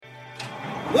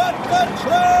Let the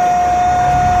train!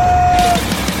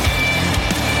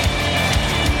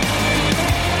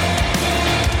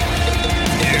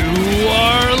 You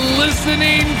are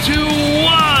listening to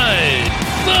What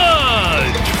the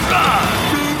Truck.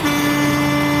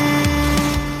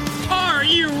 Are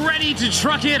you ready to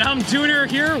truck it? I'm Dooner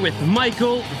here with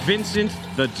Michael Vincent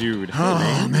the Dude.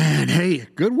 Oh, man. Hey,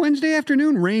 good Wednesday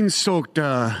afternoon. Rain-soaked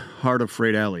Heart of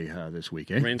Freight Alley this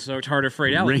week, eh? Rain-soaked Heart of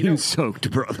Freight Alley.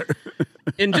 Rain-soaked, brother.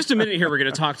 In just a minute here, we're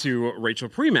going to talk to Rachel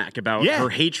Premack about Yeah. her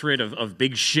hatred of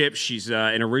big ships. She's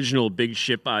an original big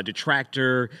ship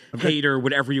detractor, hater,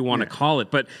 whatever you want to call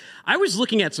it. But I was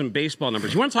looking at some baseball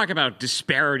numbers. You want to talk about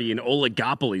disparity and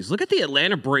oligopolies. Look at the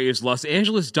Atlanta Braves, Los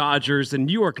Angeles Dodgers, the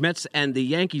New York Mets, and the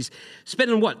Yankees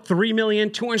spending, what, $3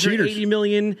 million, $280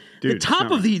 million? Dude, the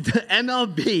top of the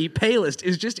MLB pay list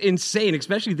is just insane,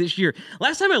 especially this year.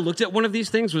 Last time I looked at one of these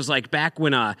things was like back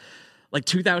when... like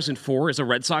 2004, as a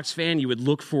Red Sox fan, you would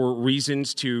look for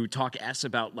reasons to talk S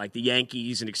about like the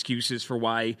Yankees and excuses for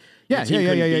why your team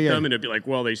couldn't beat them, and it'd be like,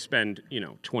 well, they spend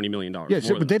 $20 million. Yeah,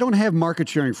 but they don't have market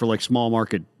sharing for like small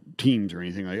market teams or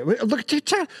anything like that. Look,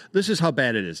 this is how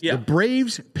bad it is. Yeah. The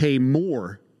Braves pay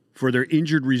more for their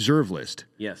injured reserve list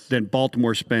than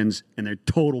Baltimore spends in their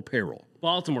total payroll.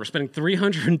 Baltimore spending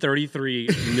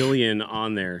 $333 million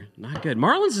on there. Not good.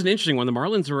 Marlins is an interesting one. The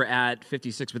Marlins were at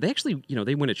 56, but they actually,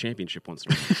 they win a championship once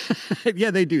in a while.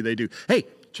 Yeah, they do. They do. Hey,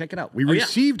 check it out. We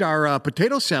received our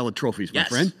potato salad trophies, my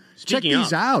friend. Speaking check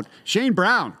these out. Shane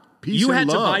Brown. Peace you and had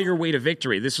love. to buy your way to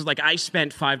victory. This was like I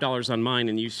spent $5 on mine,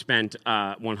 and you spent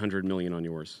 $100 million on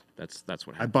yours. That's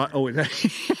what happened. I bought. Oh,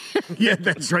 yeah,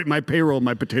 that's right. My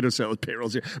potato salad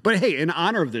payroll's here. But hey, in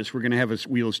honor of this, we're going to have a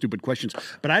wheel of stupid questions.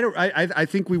 But I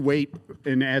think we wait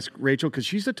and ask Rachel because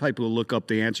she's the type who will look up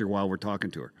the answer while we're talking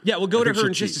to her. Yeah, we'll go to her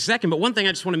in just a second. But one thing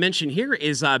I just want to mention here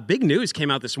is big news came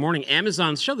out this morning.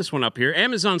 Amazon's, show this one up here.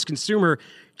 Amazon's consumer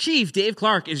chief Dave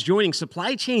Clark is joining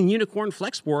supply chain unicorn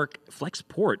Flexport,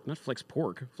 not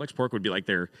Flexpork. Flexpork would be like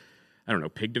their, I don't know,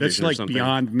 pig division That's or something. like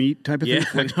Beyond Meat type of thing?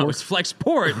 Yeah, no, it's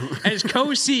Flexport. As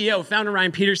co-CEO, founder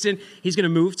Ryan Peterson, he's going to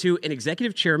move to an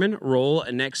executive chairman role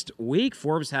next week.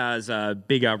 Forbes has a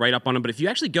big write-up on him. But if you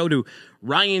actually go to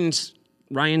Ryan's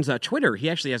Twitter, he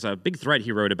actually has a big thread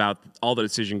he wrote about all the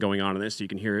decision going on in this, so you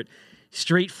can hear it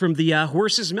straight from the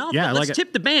horse's mouth. Yeah, but let's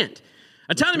tip the band.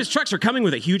 Autonomous trucks are coming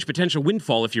with a huge potential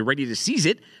windfall if you're ready to seize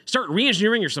it. Start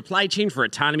re-engineering your supply chain for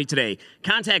autonomy today.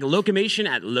 Contact Locomation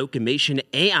at Locomation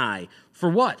AI. For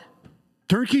what?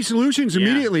 Turnkey solutions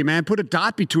immediately, man. Put a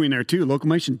dot between there, too.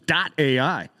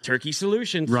 Locomation.ai. Turkey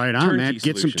solutions. Right on, man.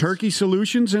 Get some turkey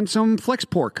solutions and some flex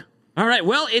pork. All right,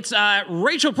 well, it's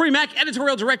Rachel Premack,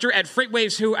 editorial director at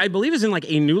FreightWaves, who I believe is in like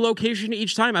a new location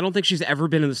each time. I don't think she's ever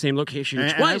been in the same location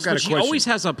twice, but she always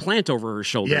has a plant over her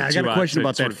shoulder. Yeah, I got a question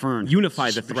about that fern.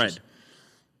 Unify the thread.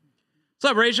 What's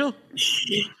up, Rachel?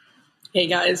 Hey,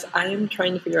 guys. I am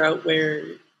trying to figure out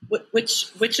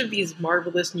which of these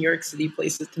marvelous New York City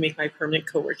places to make my permanent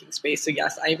co-working space. So,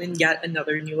 yes, I'm in yet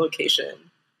another new location.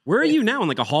 Where are you now? In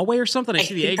like a hallway or something? I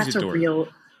see the exit door.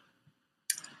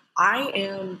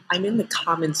 I'm in the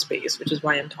common space, which is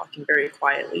why I'm talking very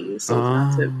quietly, so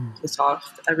not to piss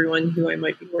off everyone who I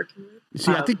might be working with.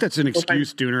 See, I think that's an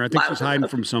excuse, Dooner. I think she's hiding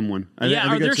from someone.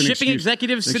 Are there shipping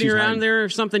executives sitting around there or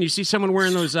something? You see someone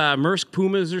wearing those Maersk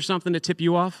Pumas or something to tip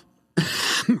you off?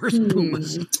 Maersk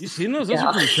Pumas. You seen those? Those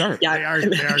are pretty sharp. Yeah,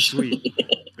 they are sweet.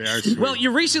 They are sweet. Well,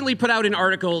 you recently put out an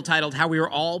article titled How We Are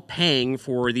All Paying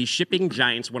for the Shipping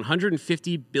Giant's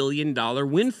 $150 billion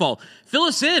Windfall. Fill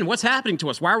us in. What's happening to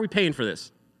us? Why are we paying for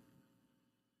this?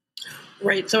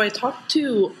 Right. So I talked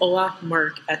to Olaf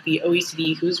Mark at the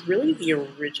OECD, who's really the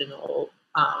original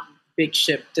big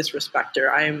ship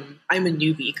disrespecter. I'm a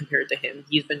newbie compared to him.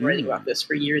 He's been writing about this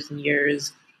for years and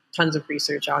years, tons of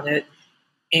research on it.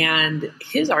 And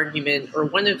his argument, or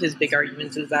one of his big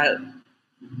arguments, is that,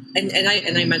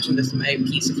 and I mentioned this in my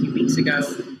piece a few weeks ago,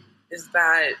 is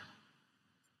that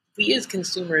we as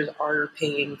consumers are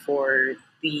paying for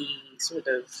the sort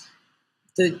of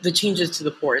the changes to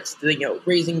the ports,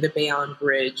 raising the Bayonne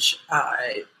Bridge,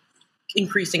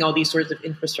 increasing all these sorts of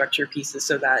infrastructure pieces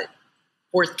so that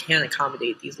ports can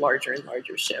accommodate these larger and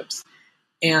larger ships.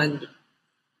 And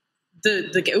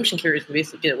the ocean carriers can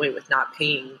basically get away with not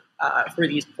paying for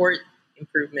these port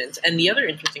improvements. And the other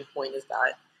interesting point is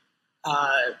that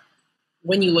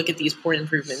when you look at these port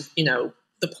improvements,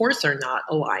 the ports are not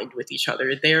aligned with each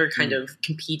other. They're kind of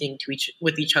competing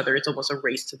with each other. It's almost a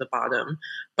race to the bottom.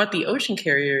 But the ocean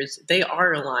carriers, they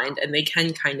are aligned, and they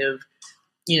can kind of,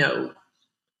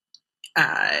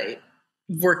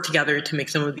 work together to make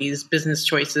some of these business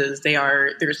choices.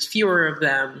 There's fewer of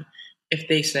them. If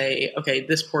they say, okay,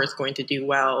 this port is going to do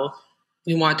well,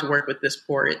 we want to work with this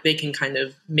port, they can kind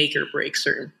of make or break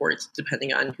certain ports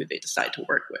depending on who they decide to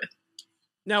work with.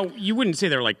 Now, you wouldn't say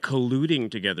they're like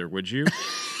colluding together, would you?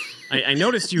 I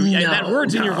noticed you. That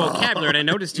word's in your vocabulary, and I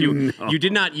noticed you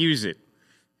did not use it.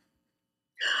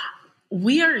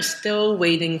 We are still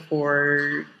waiting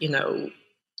for, the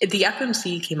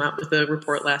FMC came out with a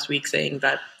report last week saying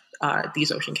that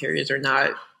these ocean carriers are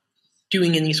not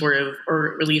doing any sort of,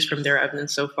 or at least from their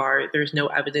evidence so far, there's no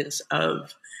evidence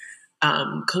of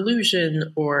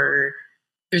collusion, or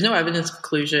there's no evidence of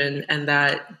collusion, and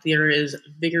that there is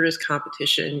vigorous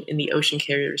competition in the ocean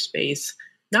carrier space.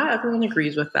 Not everyone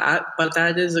agrees with that, but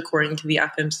that is according to the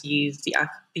FMC's, the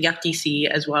FTC,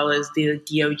 as well as the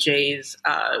DOJ's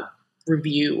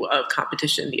review of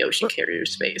competition in the ocean carrier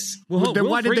space. Well, then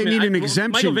why did they need an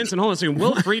exemption? Michael Vincent, hold on a second.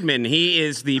 Will Friedman, he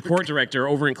is the port director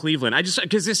over in Cleveland.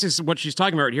 Because this is what she's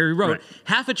talking about right here. He wrote,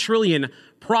 $500 billion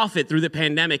profit through the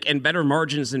pandemic and better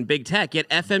margins than big tech, yet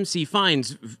FMC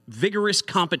finds vigorous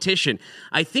competition.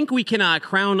 I think we can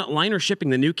crown liner shipping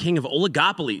the new king of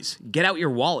oligopolies. Get out your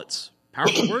wallets.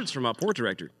 Powerful words from a port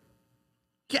director.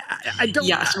 Yeah, I don't.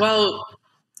 Yes, well,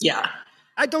 yeah.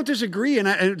 I don't disagree,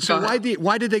 and so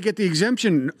why did they get the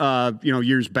exemption?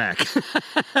 Years back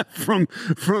from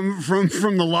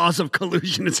the laws of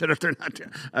collusion and said if they're not.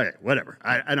 Okay, whatever.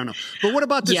 I don't know. But what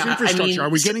about this infrastructure? Are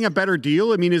we getting a better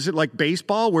deal? I mean, is it like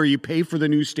baseball where you pay for the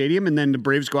new stadium and then the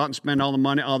Braves go out and spend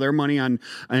all their money on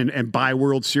and buy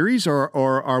World Series, or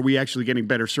are we actually getting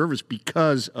better service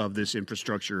because of this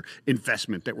infrastructure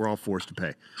investment that we're all forced to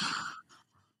pay?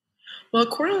 Well,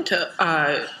 according to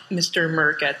Mr.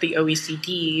 Merck at the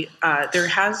OECD, there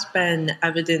has been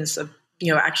evidence of,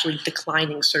 actually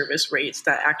declining service rates,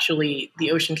 that actually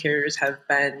the ocean carriers have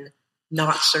been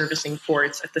not servicing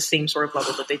ports at the same sort of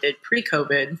level that they did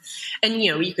pre-COVID. And,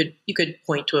 you could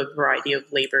point to a variety of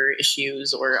labor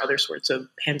issues or other sorts of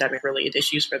pandemic-related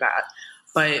issues for that.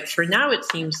 But for now, it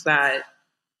seems that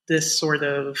this sort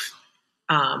of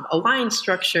alliance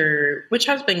structure, which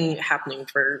has been happening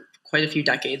for quite a few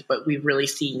decades, but we've really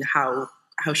seen how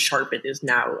sharp it is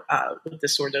now with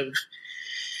this sort of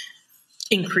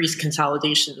increased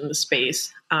consolidation in the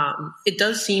space. It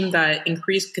does seem that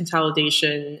increased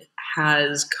consolidation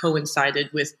has coincided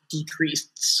with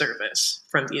decreased service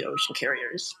from the ocean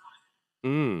carriers.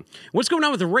 What's going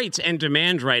on with the rates and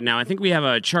demand right now? I think we have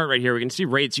a chart right here. We can see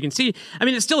rates. You can see,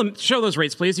 it's still, show those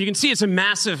rates, please. You can see it's a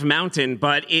massive mountain,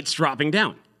 but it's dropping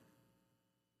down.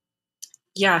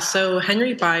 Yeah, so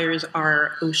Henry Byers,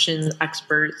 our ocean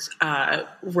experts,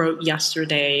 wrote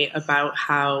yesterday about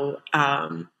how,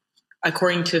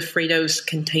 according to Freightos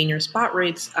container spot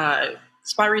rates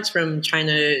from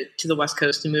China to the West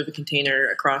Coast to move a container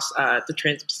across the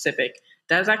Trans-Pacific,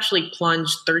 that has actually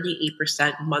plunged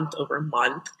 38% month over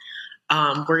month.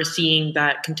 We're seeing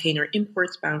that container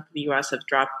imports bound for the U.S. have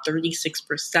dropped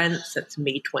 36% since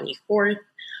May 24th.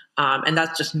 And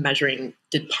that's just measuring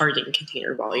departing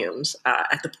container volumes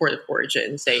at the port of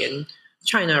origin, say in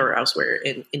China or elsewhere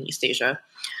in East Asia.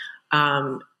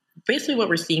 Basically, what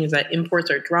we're seeing is that imports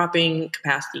are dropping,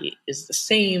 capacity is the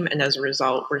same, and as a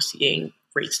result, we're seeing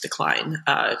rates decline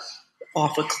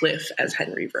off a cliff, as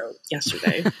Henry wrote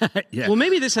yesterday. Yeah. Well,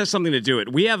 maybe this has something to do with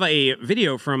it. We have a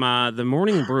video from the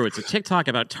Morning Brew. It's a TikTok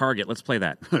about Target. Let's play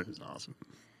that. That's awesome.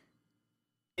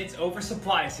 It's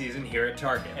oversupply season here at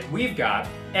Target, and we've got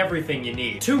everything you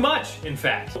need. Too much, in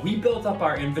fact. We built up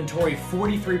our inventory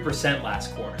 43%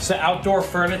 last quarter. So outdoor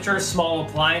furniture, small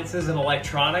appliances, and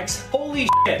electronics, holy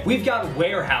shit, we've got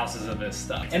warehouses of this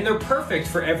stuff. And they're perfect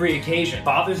for every occasion.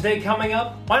 Father's Day coming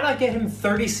up? Why not get him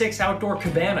 36 outdoor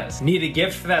cabanas? Need a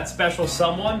gift for that special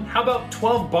someone? How about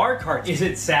 12 bar carts? Is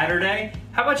it Saturday?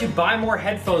 How about you buy more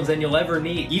headphones than you'll ever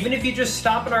need? Even if you just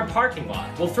stop in our parking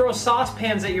lot, we'll throw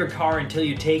saucepans at your car until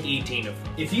you take 18 of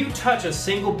them. If you touch a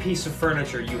single piece of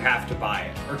furniture, you have to buy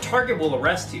it, or Target will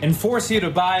arrest you and force you to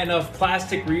buy enough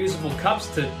plastic reusable cups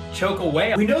to choke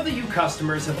away. We know that you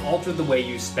customers have altered the way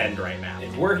you spend right now,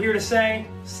 and we're here to say,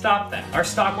 stop that. Our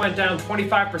stock went down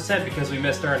 25% because we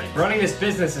missed earnings. Running this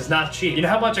business is not cheap. You know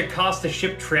how much it costs to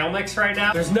ship trail mix right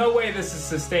now? There's no way this is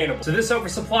sustainable. So this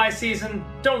oversupply season,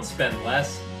 don't spend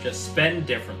less, just spend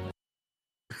differently.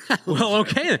 Well,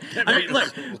 okay.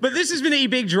 Look, but this has been a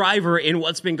big driver in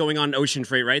what's been going on in ocean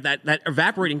freight, right? That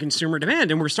evaporating consumer demand,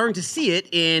 and we're starting to see it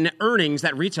in earnings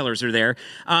that retailers are there.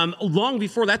 Long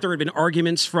before that, there had been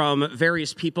arguments from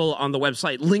various people on the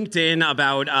website, LinkedIn,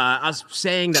 about us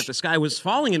saying that the sky was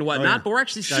falling and whatnot, but we're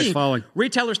actually seeing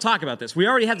retailers talk about this. We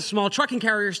already had the small trucking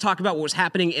carriers talk about what was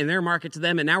happening in their market to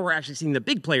them, and now we're actually seeing the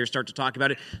big players start to talk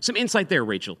about it. Some insight there,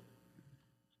 Rachel.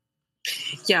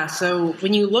 Yeah, so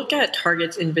when you look at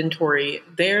Target's inventory,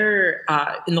 they're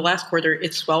in the last quarter,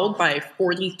 it swelled by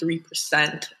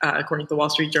 43%, according to the Wall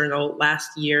Street Journal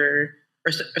last year.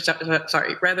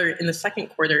 Rather, in the second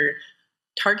quarter,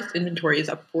 Target's inventory is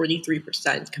up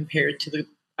 43% compared to the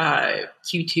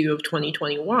Q2 of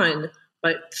 2021,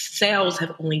 but sales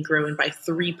have only grown by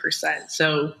 3%.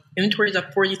 So inventory is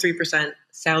up 43%,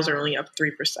 sales are only up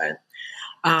 3%.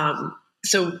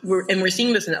 So we're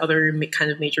seeing this in other kind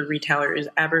of major retailers.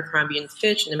 Abercrombie and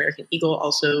Fitch and American Eagle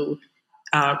also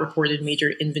reported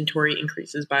major inventory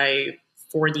increases by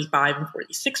 45 and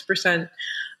 46%.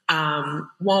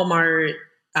 Walmart,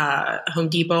 Home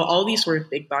Depot, all these sort of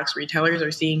big box retailers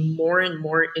are seeing more and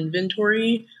more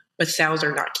inventory, but sales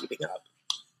are not keeping up.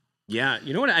 Yeah,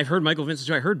 you know what I've heard, Michael Vincent,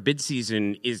 too? I heard bid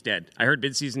season is dead. I heard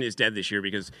bid season is dead this year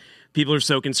because people are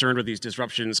so concerned with these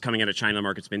disruptions coming out of China. The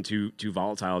market's been too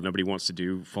volatile. Nobody wants to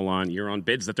do full-on year-on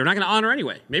bids that they're not going to honor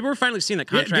anyway. Maybe we're finally seeing that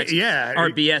contracts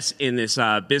are BS in this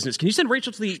business. Can you send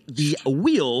Rachel to the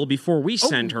wheel before we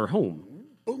send her home?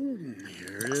 Boom,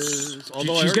 here it is.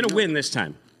 She's going to win this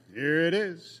time. Here it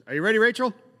is. Are you ready,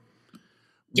 Rachel?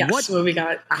 Yes, what we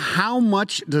got? How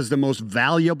much does the most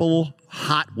valuable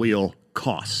Hot Wheel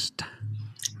cost?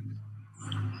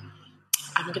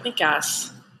 I'm going to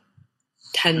guess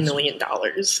 $10 million.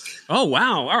 Oh,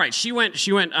 wow. All right. She went,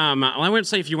 I wouldn't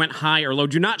say if you went high or low.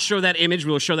 Do not show that image.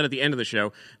 We'll show that at the end of the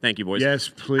show. Thank you, boys. Yes,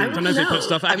 please. Sometimes they put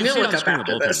stuff, I can see it on the screen of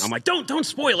the bullpen. I'm like, don't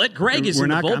spoil it. Greg is in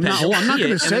the bullpen. I'm not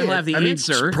going to say it. Have the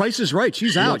answer. Price is right.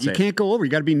 She's out. You can't go over.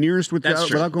 You got to be nearest without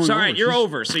going over. All right, you're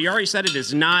over. So you already said it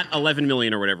is not 11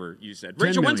 million or whatever you said.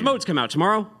 Rachel, when's Modes come out?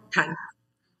 Tomorrow? 10.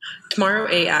 Tomorrow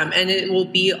a.m. And it will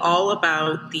be all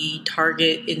about the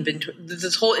Target inventory,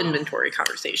 this whole inventory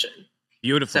conversation.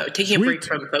 Beautiful. So taking a break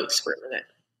from boats for a minute.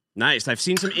 Nice. I've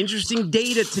seen some interesting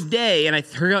data today, and I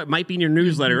heard it might be in your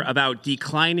newsletter about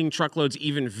declining truckloads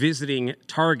even visiting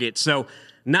Target. So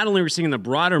not only are we seeing in the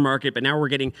broader market, but now we're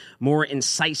getting more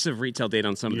incisive retail data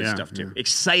on some of this stuff too.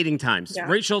 Exciting times. Yeah.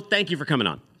 Rachel, thank you for coming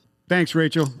on. Thanks,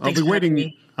 Rachel. I'll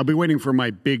be waiting for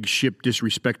my Big Ship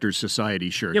Disrespecters Society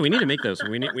shirt. Yeah, we need to make those.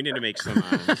 We need to make some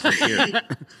here.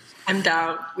 I'm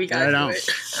down. We got to do it.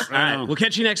 All right. We'll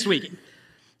catch you next week.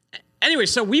 Anyway,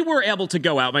 so we were able to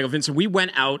go out, Michael Vincent. We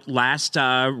went out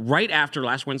right after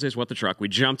last Wednesday's What the Truck. We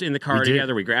jumped in the car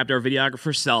together. We grabbed our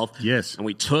videographer self. Yes. And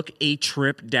we took a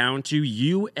trip down to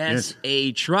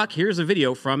USA Truck. Here's a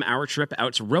video from our trip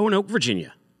out to Roanoke,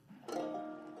 Virginia.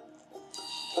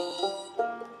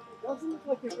 Doesn't look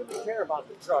like they really care about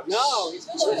the truck. No, he's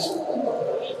just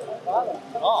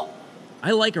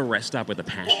I like a rest stop with a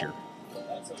pasture.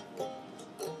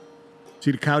 See,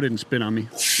 the cow didn't spit on me.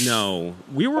 No.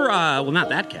 We were, not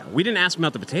that cow. We didn't ask him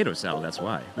about the potato salad, that's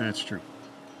why. That's true.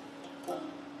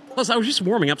 Plus, I was just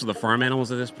warming up to the farm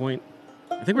animals at this point.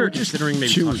 I think we were considering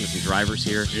maybe talking to some drivers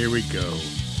here. Here we go.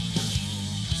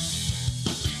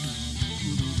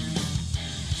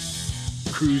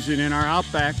 Cruising in our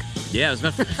Outback. Yeah, it was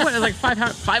about like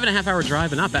 5.5 hour drive,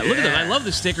 but not bad. Look at that. I love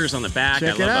the stickers on the back.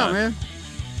 Check it out, man.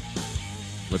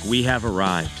 Look, we have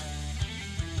arrived.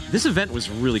 This event was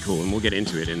really cool, and we'll get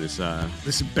into it in this.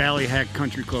 This Ballyhack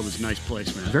Country Club is a nice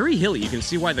place, man. Very hilly. You can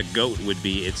see why the goat would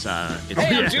be. It's hey,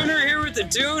 I'm Junior here with the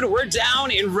dude. We're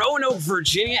down in Roanoke,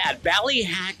 Virginia at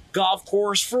Ballyhack Golf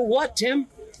Course for what, Tim?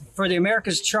 For the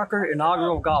America's Trucker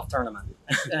inaugural golf tournament.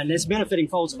 And it's benefiting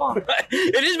Folds of Honor.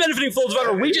 It is benefiting Folds of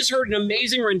Honor. We just heard an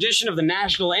amazing rendition of the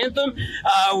national anthem.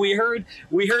 We heard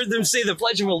them say the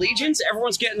Pledge of Allegiance.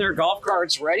 Everyone's getting their golf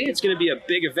carts ready. It's going to be a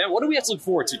big event. What do we have to look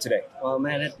forward to today? Well,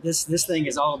 man, this thing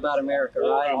is all about America,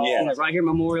 right? Yeah. And right here,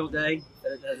 Memorial Day,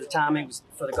 the timing was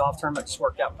for the golf tournament just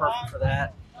worked out perfect for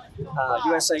that.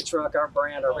 USA Truck, our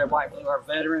brand, our red, white, blue, our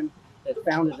veteran, that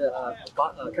founded a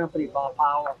company, Bob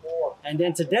Powell. And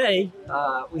then today,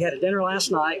 we had a dinner last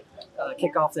night,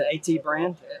 kick off the AT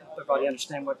brand. Everybody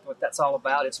understand what that's all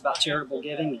about. It's about charitable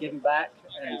giving back,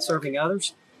 and serving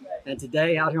others. And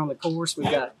today, out here on the course,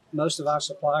 we've got most of our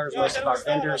suppliers, most of our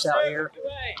vendors out here.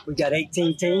 We've got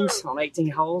 18 teams on 18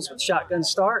 holes with shotgun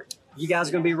start. You guys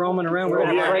are going to be roaming around. We're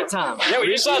going to have a great time. Yeah, we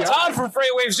just saw Todd from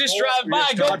Freightwaves just drive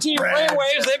by. Go Team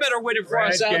Freightwaves. They better win it for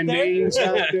us out there.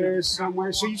 Out there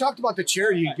somewhere. So you talked about the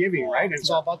charity giving, right? It's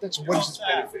all about that. So what does this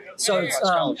benefit?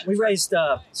 So we raised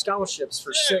scholarships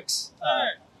for six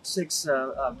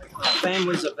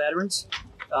families of veterans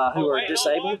who are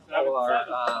disabled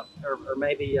or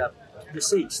maybe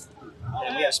deceased.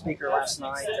 And we had a speaker last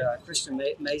night, Christian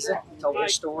Meza, told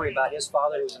his story about his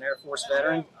father, who was an Air Force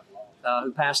veteran,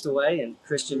 who passed away, and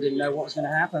Christian didn't know what was going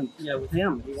to happen, with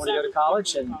him. He wanted to go to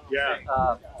college, and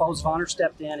Folds of Honor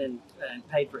stepped in and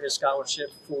paid for his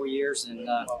scholarship for 4 years, and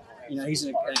he's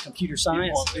in computer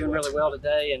science, doing really well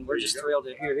today, and we're just thrilled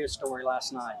to hear his story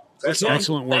last night. That's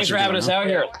excellent work. Thanks for having us out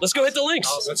here. Let's go hit the links.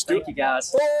 Awesome. Thank you,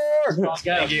 guys. Let's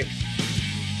go. Thank you.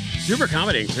 Super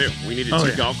accommodating, too. We needed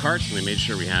two golf carts, and they made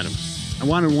sure we had them. I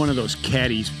wanted one of those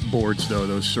caddy boards, though,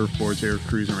 those surfboards they were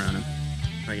cruising around in.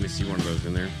 I'm going to see one of those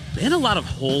in there. They had a lot of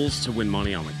holes to win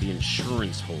money on, like the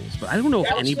insurance holes, but I don't know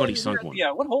if anybody sunk one.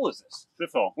 Yeah, what hole is this?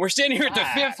 Fifth hole. We're standing here at the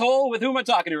fifth hole. With whom am I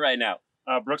talking to right now?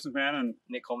 Brooks McMahon and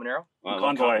Nick Colmenero.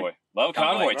 Convoy. Love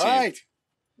Convoy team.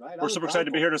 Right. We're super excited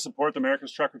to be here to support the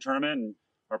America's Trucker Tournament and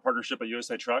our partnership at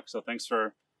USA Truck. So thanks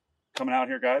for coming out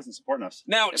here, guys, and supporting us.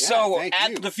 Now,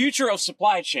 at the Future of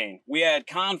Supply Chain, we had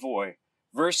Convoy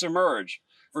versus Emerge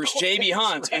versus JB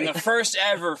Hunt in the first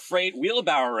ever freight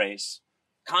wheelbarrow race.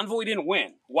 Convoy didn't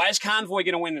win. Why is Convoy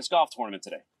going to win this golf tournament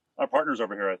today? Our partners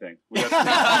over here, I think.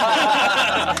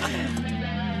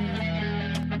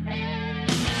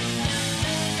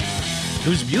 It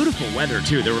was beautiful weather,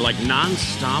 too. There were like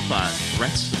non-stop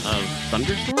threats of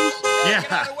thunderstorms. Yeah.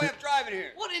 Get out of the way of driving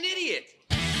here. What an idiot.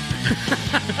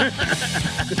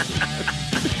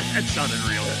 That sounded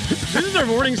real. This is our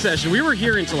morning session. We were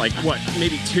here until like, what,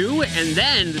 maybe 2? And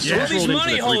then the storm These rolled into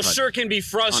money the holes 3-putt. sure can be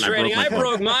frustrating. I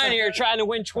broke mine here trying to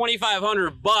win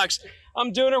 $2,500.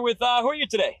 I'm doing it with, who are you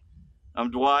today?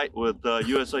 I'm Dwight with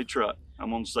USA Truck.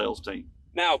 I'm on the sales team.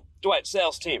 Now, Dwight,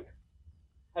 sales team.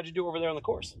 How'd you do over there on the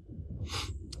course?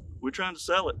 We're trying to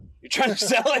sell it. You're trying to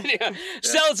sell it? Yeah.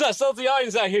 Sell it to us. Sell it to the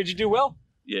audience out here. Did you do well?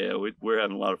 Yeah, we're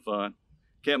having a lot of fun.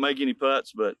 Can't make any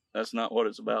putts, but that's not what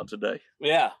it's about today.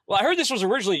 Yeah. Well, I heard this was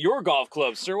originally your golf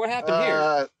club, sir. What happened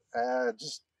here?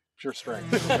 Just pure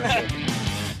strength.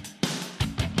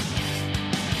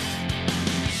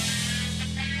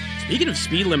 Speaking of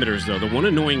speed limiters, though, the one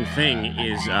annoying thing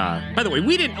is, by the way,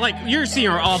 we didn't, like, you're seeing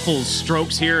our awful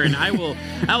strokes here, and I will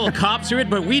cop to it,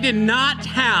 but we did not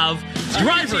have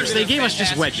drivers. They gave us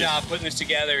just wedges. Job putting this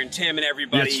together, and Tim and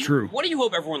everybody. That's true. What do you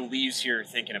hope everyone leaves here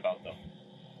thinking about, though?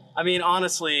 I mean,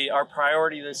 honestly, our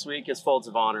priority this week is Folds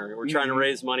of Honor. We're trying to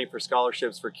raise money for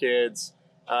scholarships for kids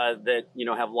that,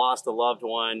 have lost a loved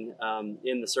one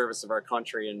in the service of our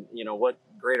country. And, what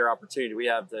greater opportunity do we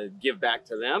have to give back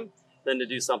to them than to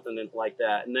do something like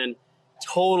that? And then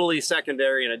totally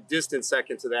secondary and a distant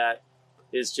second to that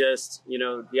is just,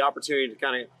 the opportunity to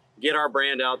kind of get our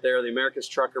brand out there, the America's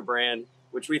Trucker brand,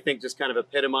 which we think just kind of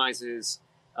epitomizes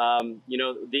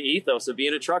the ethos of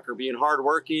being a trucker, being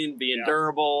hardworking, being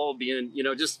durable, being,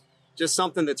 just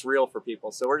something that's real for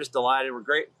people. So we're just delighted. We're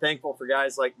thankful for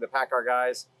guys like the PACCAR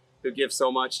guys who give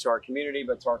so much to our community,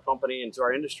 but to our company and to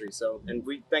our industry. So, and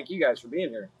we thank you guys for being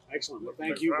here. Excellent. Well,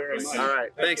 thank you very much. All right.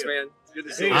 Thanks, man. Good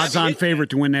to see you. Odds-on favorite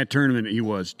to win that tournament, he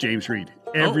was James Reed.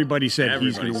 Everybody said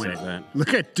he's going to win it. That.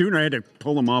 Look at Dooner. I had to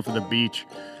pull him off of the beach.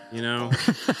 You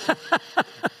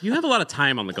have a lot of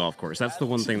time on the golf course. That's the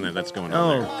one thing that's going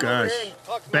on. Oh, gosh.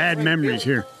 Bad memories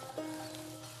here.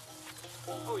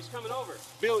 Oh, he's coming over.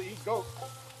 Bill, you go.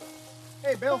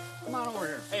 Hey, Bill, come on over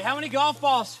here. Hey, how many golf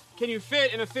balls can you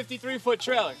fit in a 53-foot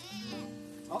trailer?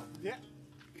 Oh, yeah.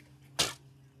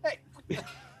 Hey,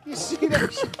 you see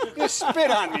that? You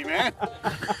spit on me, man.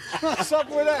 What's up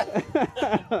with that?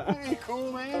 That ain't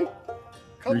cool, man.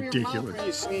 Cover your mouth Ridiculous. when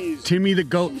you sneeze. Timmy the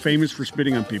Goat, famous for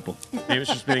spitting on people. Famous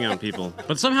for spitting on people.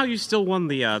 But somehow you still won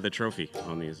the trophy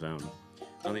on these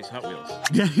Hot Wheels.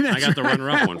 Yeah, I got the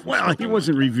runner-up one. Well, he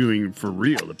wasn't reviewing for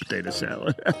real the potato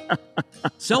salad.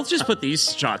 Self just put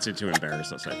these shots in to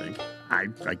embarrass us, I think.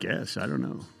 I guess. I don't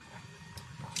know.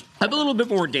 I'm a little bit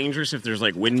more dangerous if there's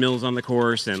like windmills on the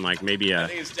course and like maybe a I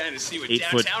think it's time to see what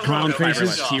 8-foot downtown clown Roanoke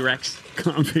faces. is all. T-Rex.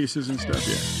 Clown faces and stuff,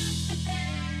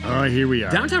 yeah. All right, here we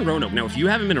are. Downtown Roanoke. Now, if you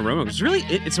haven't been to Roanoke, it's a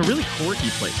really quirky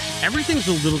place. Everything's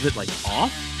a little bit like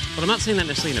off, but I'm not saying that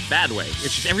necessarily in a bad way.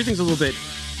 It's just everything's a little bit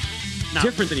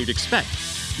different than you'd expect.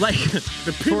 Like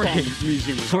The Pinball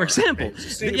Museum was for example,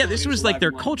 Sustainability yeah, this is was like their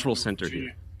alive and cultural well in center Virginia.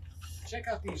 here. Check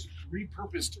out these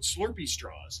repurposed Slurpee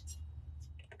straws.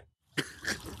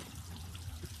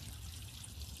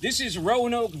 This is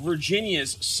Roanoke,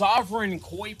 Virginia's sovereign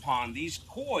koi pond. These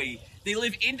koi, they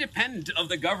live independent of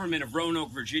the government of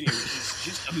Roanoke, Virginia, which is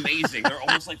just amazing. They're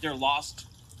almost like their lost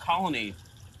colony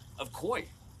of koi.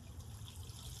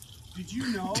 Did you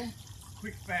know,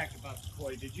 quick fact about the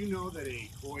koi, did you know that a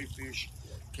koi fish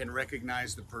can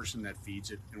recognize the person that feeds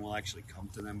it and will actually come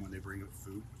to them when they bring it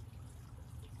food?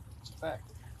 It's a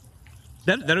fact.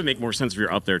 That would make more sense if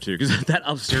you're up there too, because that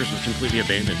upstairs was completely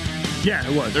abandoned. Yeah,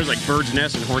 it was. There's like birds'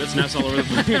 nests and hornets' nests all over the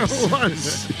place. It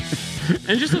was.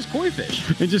 And just those koi fish.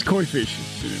 And just koi fish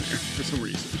sitting there for some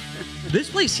reason. This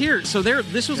place here, so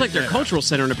this was like their cultural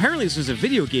center, and apparently this was a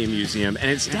video game museum, and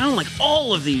it's down like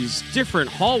all of these different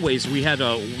hallways we had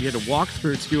to walk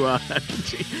through to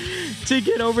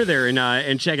get over there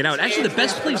and check it out. Actually, the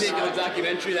best place. The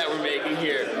documentary that we're making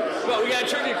here. Well, we got a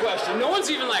trivia question. No one's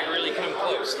even like really come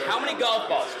close. How many golf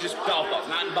balls? Just golf balls,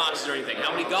 not in boxes or anything.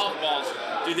 How many golf balls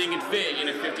do you think can fit in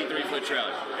a 53-foot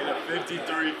trailer? In a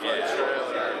 53-foot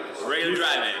trailer. Regular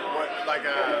drive-in.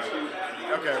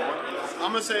 Okay,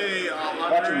 I'm gonna say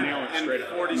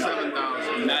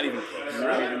 147,000. Not even close.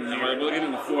 We're looking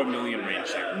in the 4 million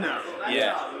range here. No.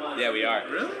 Yeah, we are.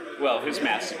 Really? Well, his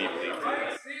math's to be believed.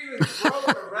 Steven broke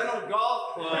a rental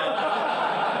golf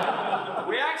club.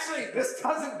 This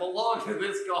doesn't belong to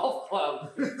this golf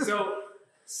club. So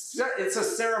it's a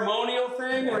ceremonial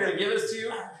thing. We're going to give this to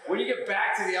you. When you get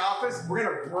back to the office, we're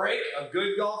going to break a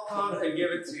good golf club and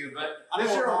give it to you. But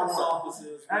that's your award.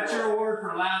 That's your award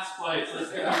for last place.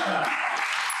 Let's give it.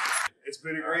 It's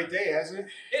been a great day, hasn't it?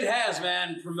 It has,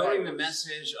 man. Promoting the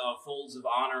message of Folds of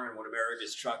Honor and what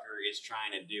America's Trucker is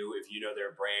trying to do. If you know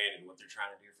their brand and what they're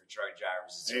trying to do for truck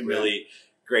drivers, it's a really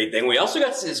great thing. We also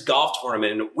got to this golf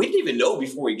tournament, and we didn't even know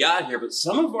before we got here, but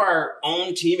some of our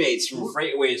own teammates from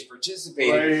Freightways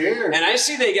participated. Right here. And I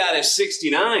see they got a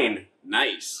 69.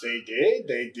 Nice. They did.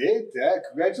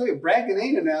 Congratulations. Brad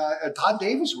Ganane and Todd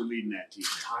Davis were leading that team.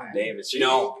 Todd Davis. You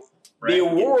know, the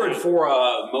award for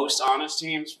most honest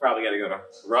teams probably got to go to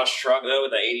Rush Truck, though,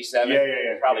 with the 87. Yeah.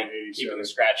 Probably 87. keeping the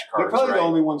scratch cards. They're probably right. the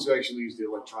only ones who actually use the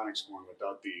electronics one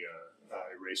without the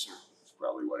eraser. That's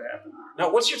probably what happened.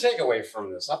 Now, what's your takeaway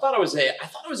from this? I thought it was a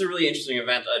really interesting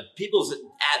event. People's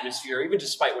atmosphere, even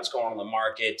despite what's going on in the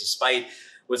market, despite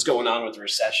what's going on with the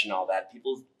recession, all that,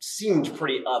 people seemed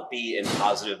pretty upbeat and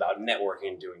positive about networking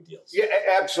and doing deals. Yeah,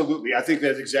 absolutely. I think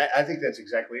that's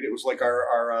exactly it. It was like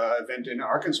our event in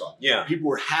Arkansas. Yeah, people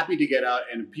were happy to get out,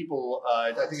 and people.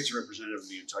 I think it's representative of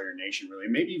the entire nation, really,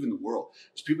 maybe even the world.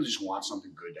 Because people just want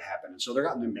something good to happen, and so they're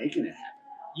out and they're making it happen.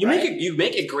 You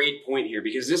make a great point here,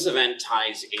 because this event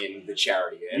ties in the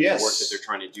charity and the work that they're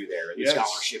trying to do there, and the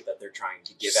scholarship that they're trying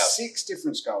to give out. 6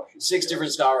 different scholarships. 6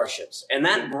 different scholarships. And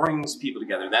that brings people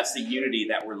together. That's the unity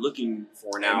that we're looking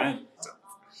for now. Amen.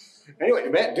 Anyway,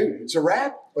 Matt, dude, it's a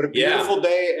wrap. What a beautiful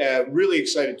day. Really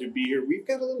excited to be here. We've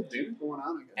got a little dinner going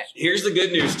on, I guess. Here's the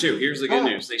good news, too. Here's the good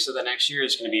news. They said that next year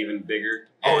is going to be even bigger.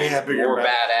 Bigger. More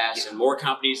badass and more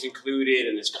companies included.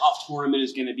 And this golf tournament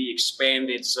is going to be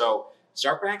expanded. So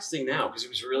start practicing now, because it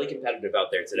was really competitive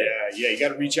out there today. Yeah. You got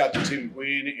to reach out to Tim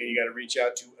Gwynn, and you got to reach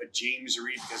out to James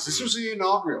Reed, because this was the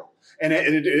inaugural. And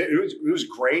it was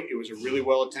great. It was a really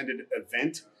well-attended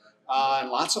event. And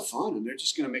lots of fun, and they're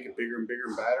just going to make it bigger and bigger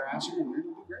and badder-asser, and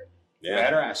it'll be great. Yeah.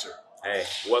 Badder-asser. Hey,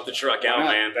 what the truck out,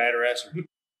 man. Badder-asser.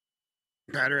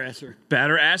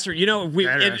 Batter-asser. You know,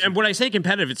 and when I say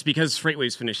competitive, it's because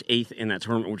Freightways finished 8th in that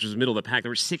tournament, which was the middle of the pack.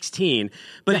 There were 16,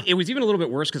 but it was even a little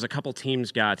bit worse because a couple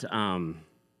teams got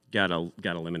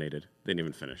eliminated. They didn't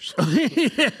even finish.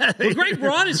 Well, Greg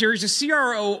Braun is here. He's a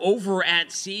CRO over at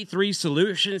C3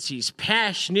 Solutions. He's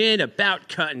passionate about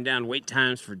cutting down wait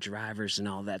times for drivers and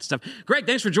all that stuff. Greg,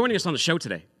 thanks for joining us on the show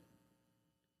today.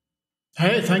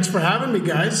 Hey, thanks for having me,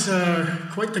 guys.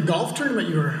 Quite the golf tournament.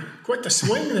 You were quite the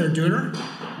swing there, Dooner.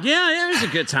 Yeah, it was a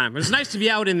good time. It was nice to be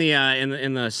out in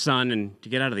the sun and to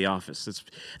get out of the office.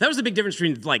 That was the big difference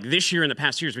between like this year and the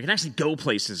past years. We can actually go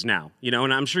places now, you know.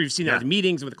 And I'm sure you've seen that with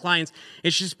meetings with clients.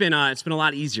 It's just been a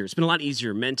lot easier. It's been a lot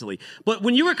easier mentally. But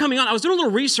when you were coming on, I was doing a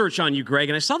little research on you, Greg,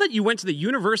 and I saw that you went to the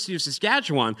University of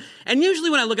Saskatchewan. And usually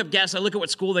when I look up guests, I look at what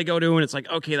school they go to, and it's like,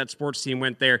 okay, that sports team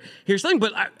went there. Here's the thing.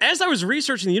 But as I was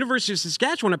researching the University of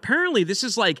Saskatchewan, apparently this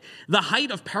is like the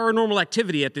height of paranormal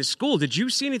activity at this school. Did you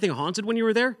see anything haunted when you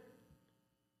were there?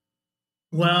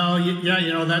 Well, yeah,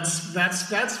 you know, that's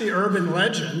the urban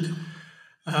legend.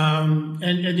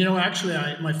 And you know, actually,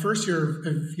 my first year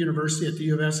of university at the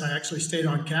U of S, I actually stayed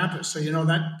on campus. So, you know,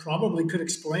 that probably could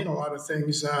explain a lot of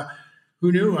things.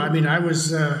 Who knew? I mean, I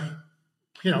was,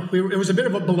 you know, it was a bit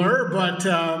of a blur, but,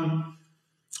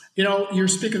 you know, you're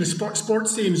speaking of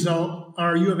sports teams, though,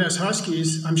 our U of S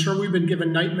Huskies. I'm sure we've been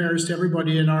giving nightmares to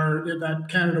everybody in that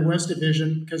Canada West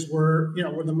division, because we're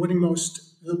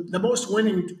the most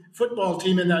winning football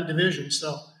team in that division.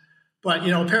 So, but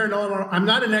you know, paranormal. I'm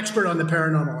not an expert on the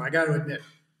paranormal, I got to admit.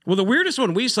 Well, the weirdest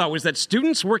one we saw was that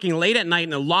students working late at night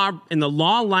in the law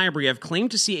library have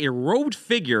claimed to see a robed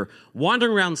figure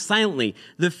wandering around silently.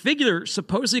 The figure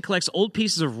supposedly collects old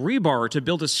pieces of rebar to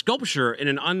build a sculpture in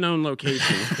an unknown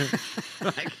location.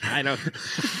 I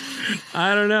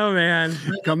don't know, man.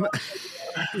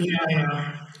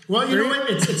 Yeah. Well, you know what?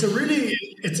 It's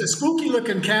a spooky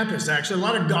looking campus, actually. A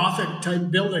lot of Gothic type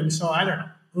buildings. So I don't know.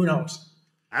 Who knows?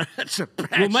 That's a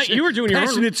Well, Mike, you were doing your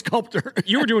passionate own sculptor.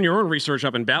 You were doing your own research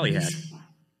up in Ballyhead.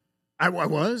 I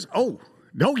was. Oh,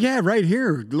 no, yeah, right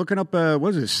here. Looking up,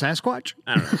 what is it, Sasquatch?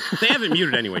 I don't know. They have it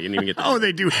muted anyway. You didn't even get that. Oh,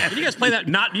 they do have Did you guys play that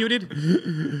not muted?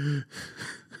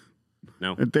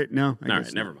 No. No. All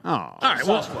right, never mind. Oh. All right,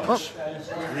 well.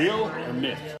 Real or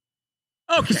myth?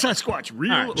 Okay. Sasquatch,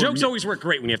 real. All right. Jokes always work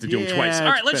great when you have to do them twice. All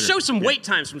right, let's show some wait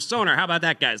times from Sonar. How about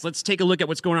that, guys? Let's take a look at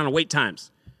what's going on in wait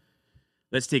times.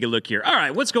 Let's take a look here. All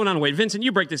right, what's going on in wait? Vincent,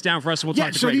 you break this down for us, and we'll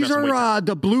talk to Greg these about some wait times. are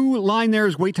the blue line there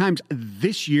is wait times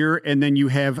this year, and then you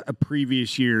have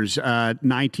previous years,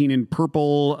 19 in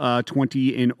purple,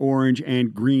 20 in orange,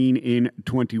 and green in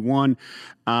 21.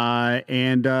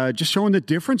 And just showing the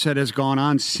difference that has gone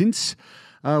on since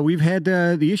we've had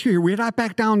the issue here. We're not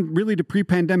back down really to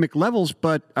pre-pandemic levels,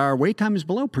 but our wait time is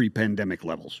below pre-pandemic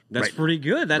levels. That's pretty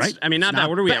good. That's Right? I mean, not It's that.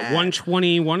 What are we at? bad.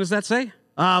 121, does that say?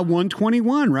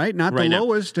 121, right? Not Right the now.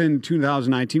 lowest in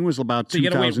 2019 was about So you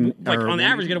got to 2,000. wait, like on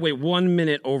average, you got to wait 1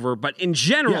 minute over. But in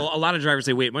general, a lot of drivers,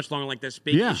 they wait much longer, like this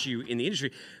big issue in the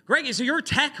industry. Greg, is your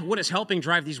tech what is helping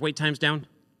drive these wait times down?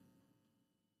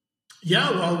 Yeah,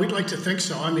 well, we'd like to think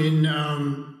so. I mean,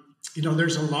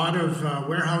 there's a lot of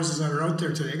warehouses that are out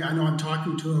there today. I know I'm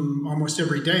talking to them almost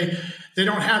every day. They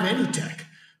don't have any tech.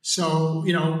 So,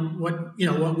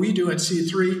 what we do at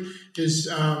C3 is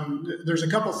there's a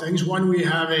couple things. One, we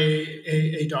have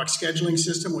a dock scheduling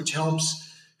system, which helps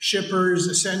shippers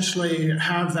essentially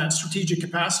have that strategic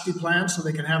capacity plan so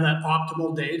they can have that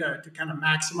optimal data to kind of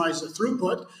maximize the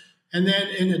throughput. And then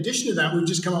in addition to that, we've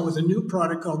just come out with a new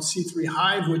product called C3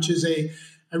 Hive, which is a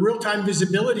real-time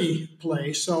visibility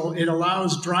play. So it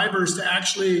allows drivers to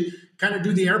actually kind of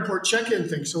do the airport check-in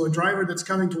thing. So a driver that's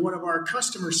coming to one of our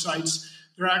customer sites,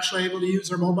 they're actually able to use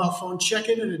their mobile phone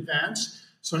check-in in advance.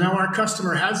 So now our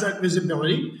customer has that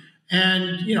visibility,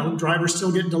 and drivers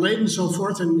still get delayed and so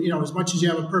forth. And as much as you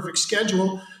have a perfect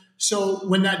schedule, so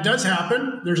when that does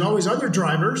happen, there's always other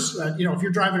drivers that if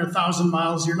you're driving 1,000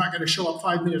 miles, you're not going to show up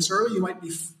 5 minutes early. You might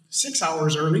be 6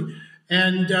 hours early.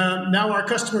 And now our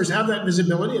customers have that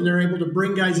visibility, and they're able to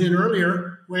bring guys in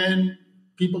earlier when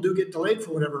people do get delayed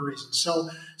for whatever reason. So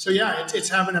yeah, it's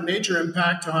having a major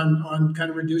impact on kind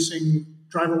of reducing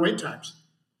driver wait times.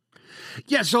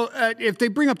 Yeah, so if they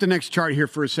bring up the next chart here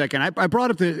for a second, I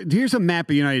brought up here's a map of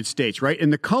the United States, right?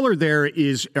 And the color there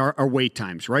is our wait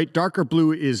times, right? Darker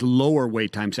blue is lower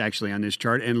wait times actually on this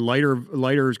chart, and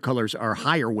lighter colors are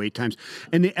higher wait times.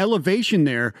 And the elevation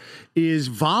there is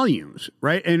volumes,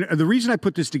 right? And the reason I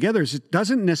put this together is it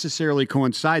doesn't necessarily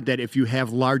coincide that if you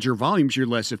have larger volumes, you're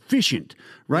less efficient,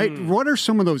 right? What are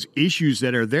some of those issues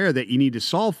that are there that you need to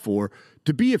solve for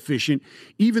to be efficient,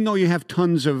 even though you have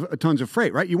tons of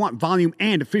freight, right? You want volume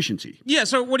and efficiency. Yeah.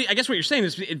 So I guess what you're saying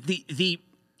is the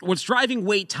what's driving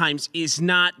wait times is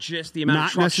not just the amount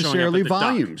of trucks showing up at the dock.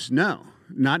 Not necessarily volumes. No,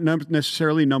 not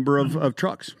necessarily number of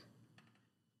trucks.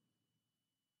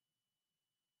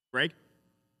 Greg?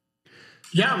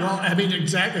 Yeah, well, I mean,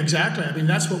 exactly. I mean,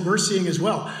 that's what we're seeing as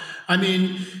well. I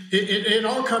mean, it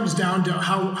all comes down to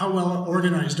how well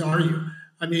organized are you?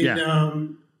 I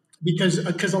mean,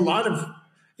 because a lot of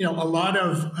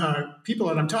people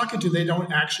that I'm talking to, they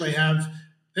don't have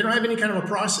any kind of a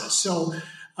process. So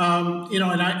and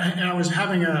I was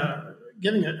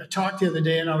giving a talk the other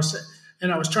day, and I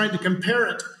was trying to compare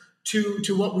it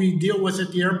to what we deal with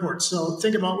at the airport. So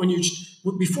think about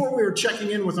before we were checking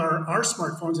in with our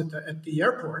smartphones at the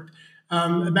airport.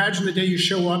 Imagine the day you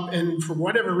show up, and for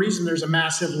whatever reason, there's a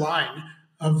massive line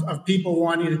of people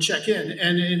wanting to check in,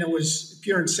 and it was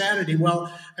pure insanity.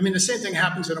 Well, I mean, the same thing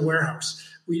happens in a warehouse.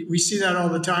 We see that all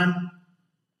the time.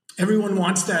 Everyone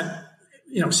wants that,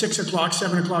 6 o'clock,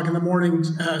 7 o'clock in the morning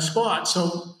spot.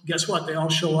 So guess what? They all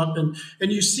show up, and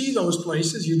you see those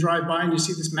places. You drive by and you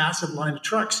see this massive line of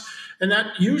trucks, and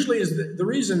that usually is the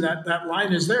reason that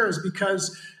line is there is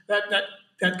because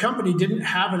that company didn't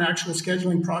have an actual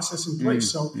scheduling process in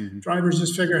place. So drivers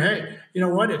just figure, hey, you know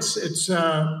what?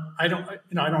 I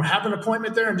don't have an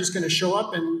appointment there. I'm just going to show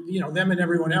up, and them and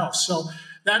everyone else. So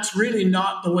that's really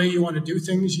not the way you want to do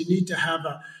things. You need to have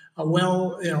a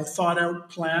well thought out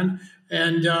plan,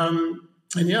 and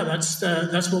yeah,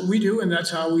 that's what we do, and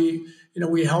that's how we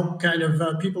help kind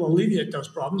of people alleviate those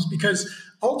problems. Because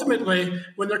ultimately,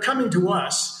 when they're coming to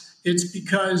us, it's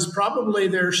because probably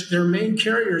their main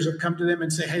carriers have come to them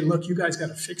and say, hey, look, you guys got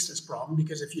to fix this problem,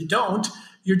 because if you don't,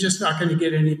 you're just not going to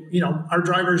get any, our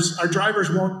drivers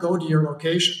won't go to your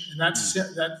location. And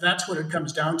that's what it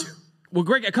comes down to. Well,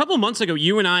 Greg, a couple of months ago,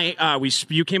 you and I,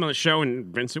 you came on the show, and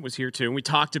Vincent was here too, and we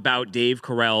talked about Dave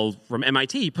Carell from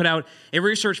MIT. He put out a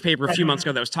research paper a few months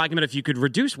ago that was talking about if you could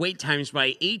reduce wait times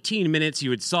by 18 minutes, you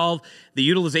would solve the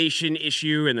utilization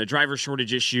issue and the driver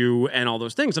shortage issue and all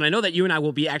those things. And I know that you and I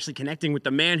will be actually connecting with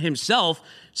the man himself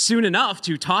soon enough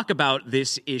to talk about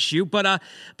this issue. But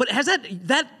has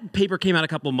that paper came out a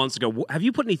couple of months ago? Have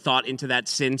you put any thought into that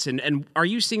since? And are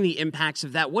you seeing the impacts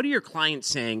of that? What are your clients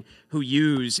saying who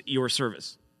use your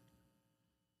service?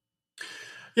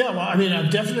 Yeah, well, I mean,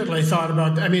 I've definitely thought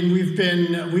about that. I mean, we've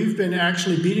been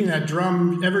actually beating that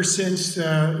drum ever since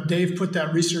Dave put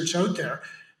that research out there,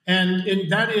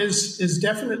 and that is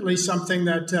definitely something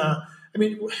that I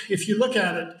mean, if you look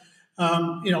at it,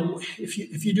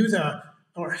 if you do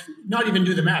or not even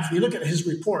do the math, if you look at his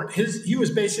report, he was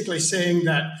basically saying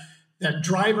that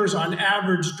drivers on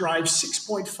average drive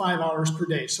 6.5 hours per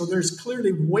day. So there's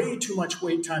clearly way too much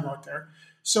wait time out there.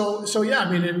 So yeah,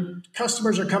 I mean, and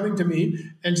customers are coming to me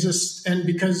and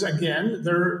because again,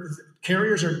 their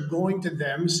carriers are going to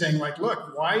them saying like,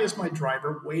 look, why is my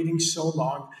driver waiting so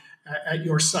long at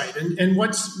your site? And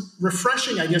what's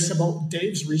refreshing, I guess, about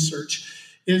Dave's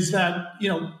research is that,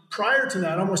 prior to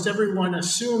that, almost everyone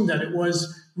assumed that it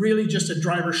was really just a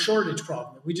driver shortage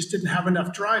problem. We just didn't have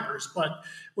enough drivers. But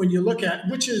when you look at,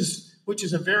 which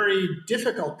is a very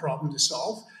difficult problem to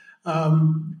solve,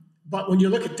 but when you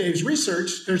look at Dave's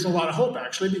research, there's a lot of hope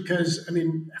actually, because I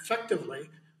mean, effectively,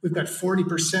 we've got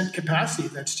 40% capacity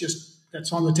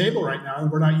that's on the table right now,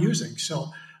 and we're not using.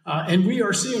 So, and we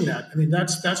are seeing that. I mean,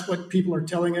 that's what people are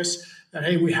telling us, that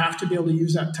hey, we have to be able to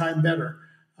use that time better.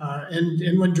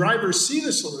 And when drivers see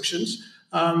the solutions,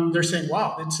 they're saying,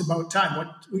 "Wow, it's about time.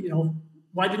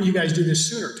 Why didn't you guys do this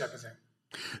sooner?" type of thing.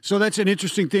 So that's an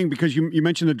interesting thing, because you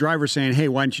mentioned the driver saying, hey,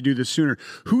 why didn't you do this sooner?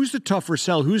 Who's the tougher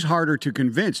sell? Who's harder to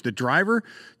convince, the driver,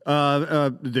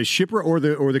 the shipper, or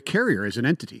the carrier as an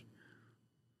entity?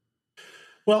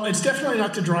 Well, it's definitely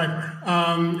not the driver.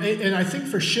 And I think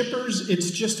for shippers,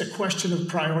 it's just a question of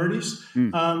priorities.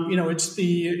 It's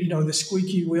the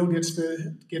squeaky wheel gets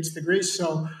the grease.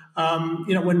 So,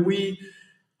 when we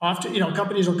often,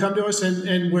 companies will come to us and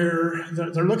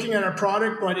they're looking at our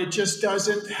product, but it just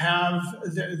doesn't have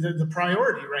the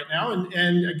priority right now.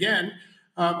 And again,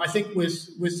 I think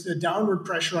with the downward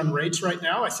pressure on rates right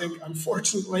now, I think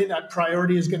unfortunately that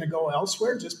priority is going to go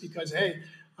elsewhere, just because, hey,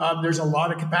 there's a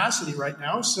lot of capacity right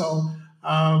now. So,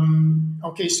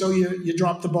 so you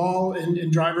drop the ball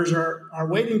and drivers are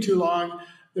waiting too long.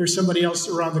 There's somebody else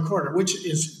around the corner, which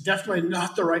is definitely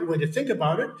not the right way to think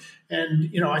about it.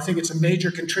 And, I think it's a major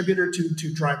contributor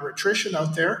to driver attrition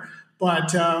out there.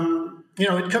 But,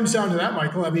 it comes down to that,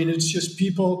 Michael. I mean, it's just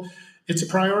people, it's a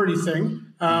priority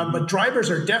thing. But drivers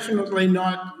are definitely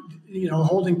not,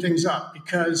 holding things up,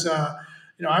 because,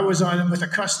 I was on with a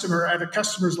customer at a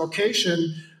customer's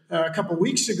location a couple of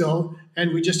weeks ago,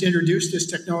 and we just introduced this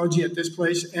technology at this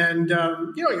place. And,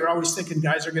 you're always thinking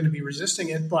guys are going to be resisting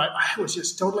it, but I was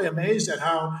just totally amazed at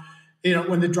how,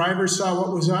 when the drivers saw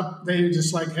what was up, they were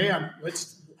just like, hey,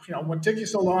 what took you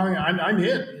so long? I'm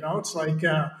in, it's like,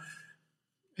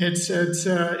 it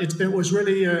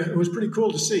was pretty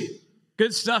cool to see.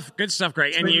 Good stuff,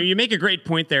 Greg. And you make a great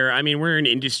point there. I mean, we're an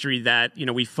industry that,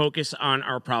 we focus on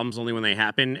our problems only when they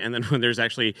happen. And then when there's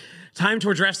actually time to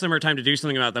address them or time to do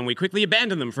something about them, we quickly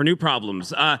abandon them for new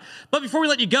problems. But before we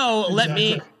let you go,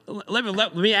 Exactly.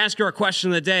 let me ask you our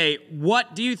question of the day.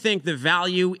 What do you think the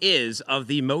value is of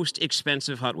the most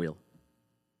expensive Hot Wheel?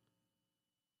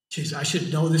 Jeez, I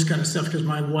should know this kind of stuff because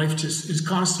my wife just is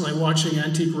constantly watching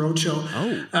Antique Roadshow.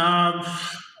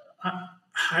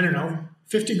 I don't know,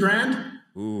 50 grand?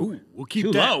 Ooh, we'll keep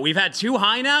too that low. We've had too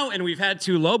high now, and we've had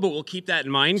too low, but we'll keep that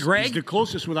in mind. Greg? He's the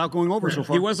closest without going over so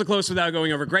far. He was the closest without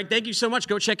going over. Greg, thank you so much.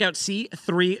 Go check out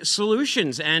C3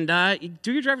 Solutions, and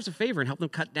do your drivers a favor and help them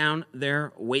cut down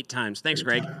their wait times. Thanks,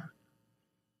 Greg.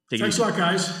 Thanks a lot,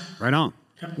 guys. Right on.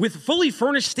 With fully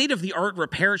furnished state-of-the-art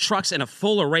repair trucks and a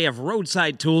full array of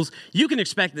roadside tools, you can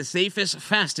expect the safest,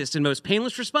 fastest, and most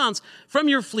painless response from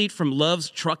your fleet from Love's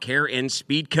Truck Care and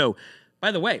Speed Co. By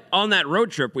the way, on that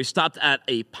road trip, we stopped at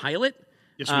a Pilot.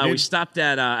 Yes, we did. We stopped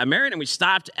at a Merit, and we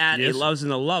stopped at a Loves,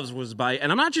 and the Loves was by,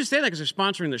 and I'm not just saying that because they're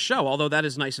sponsoring the show, although that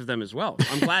is nice of them as well.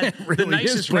 I'm glad really the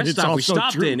nicest is, rest stop we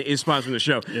stopped true. in is sponsoring the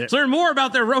show. Yeah. To learn more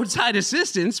about their roadside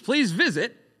assistance, please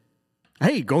visit.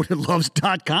 Hey, go to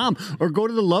loves.com or go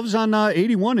to the Loves on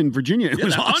 81 in Virginia. It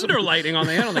was awesome. Underlighting on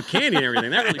the candy and everything.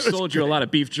 That really sold you a lot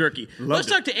of beef jerky. Let's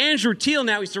talk to Andrew Teal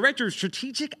now. He's Director of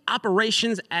Strategic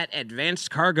Operations at Advanced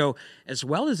Cargo, as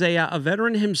well as a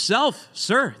veteran himself.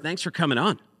 Sir, thanks for coming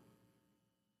on.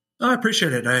 I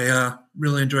appreciate it. I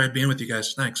really enjoyed being with you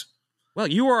guys. Thanks. Well,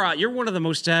 you're one of the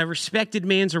most respected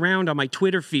mans around on my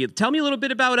Twitter feed. Tell me a little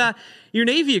bit about your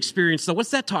Navy experience, though.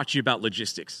 What's that taught you about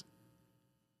logistics?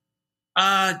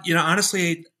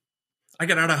 Honestly, I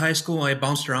got out of high school. I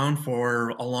bounced around for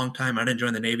a long time. I didn't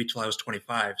join the Navy till I was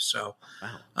 25. So,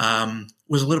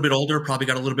 was a little bit older. Probably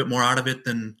got a little bit more out of it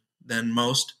than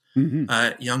most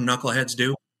young knuckleheads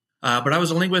do. But I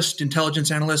was a linguist, intelligence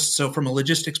analyst. So, from a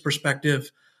logistics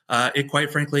perspective, it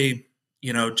quite frankly,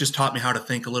 just taught me how to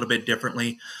think a little bit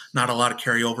differently. Not a lot of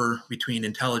carryover between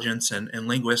intelligence and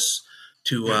linguists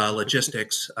to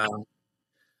logistics.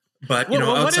 But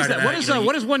outside of that,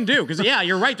 what does one do? Because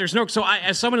you're right. There's no. So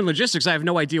as someone in logistics, I have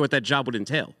no idea what that job would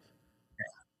entail.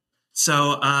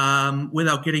 So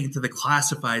without getting into the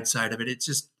classified side of it, it's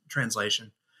just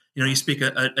translation. You speak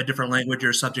a different language.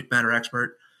 You're a subject matter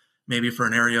expert, maybe for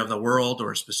an area of the world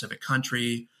or a specific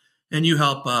country, and you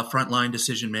help frontline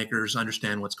decision makers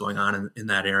understand what's going on in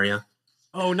that area.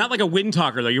 Oh, not like a wind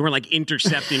talker though. You weren't like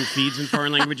intercepting feeds in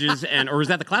foreign languages, or is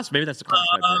that the class? Maybe that's the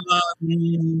classified part.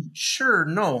 Sure,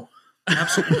 no,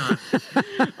 absolutely not.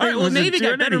 All right, well, Navy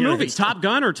got better movies: Top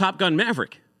Gun or Top Gun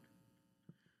Maverick.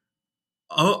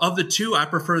 Of the two, I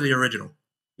prefer the original.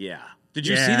 Yeah. Did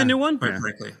you see the new one? Quite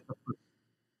frankly,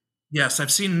 yes,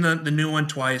 I've seen the new one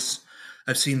twice.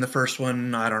 I've seen the first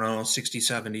one, I don't know, 60,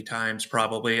 70 times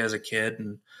probably as a kid,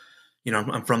 and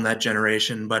I'm from that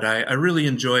generation. But I really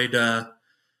enjoyed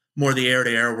more the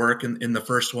air-to-air work in the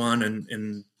first one,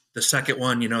 and the second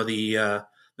one, the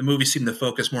movie seemed to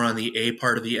focus more on the A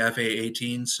part of the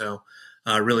FA-18, so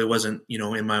really wasn't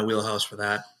in my wheelhouse for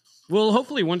that. Well,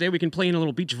 hopefully one day we can play in a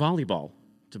little beach volleyball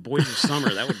to Boys of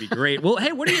Summer. That would be great. Well,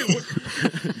 hey, what are you?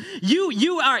 You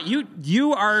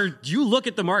look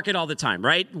at the market all the time,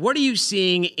 right? What are you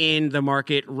seeing in the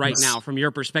market right now from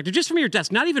your perspective, just from your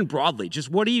desk, not even broadly? Just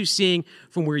what are you seeing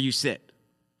from where you sit?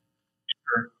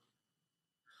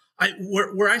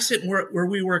 Where I sit and where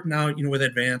we work now, with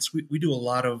Advance, we do a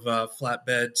lot of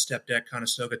flatbed, step deck,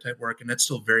 Conestoga type work, and that's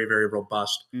still very, very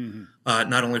robust.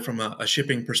 Not only from a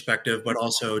shipping perspective, but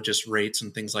also just rates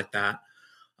and things like that.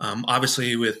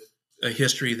 Obviously, with a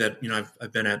history that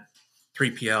I've been at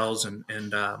 3PLs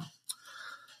and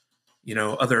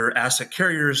other asset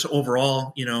carriers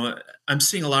overall, I'm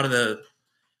seeing a lot of the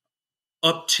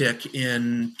uptick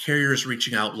in carriers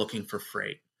reaching out looking for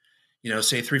freight.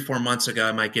 Say 3-4 months ago,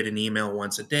 I might get an email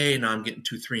once a day. Now I'm getting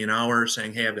 2-3 an hour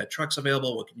saying, "Hey, I've got trucks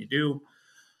available. What can you do?"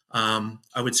 I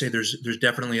would say there's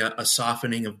definitely a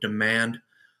softening of demand,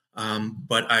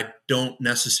 but I don't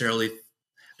necessarily,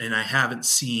 and I haven't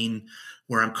seen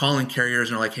where I'm calling carriers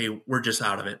and they're like, "Hey, we're just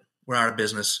out of it. We're out of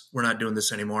business. We're not doing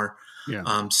this anymore."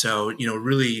 Yeah. So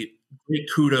really great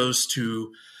kudos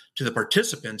to the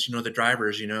participants. The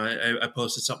drivers. I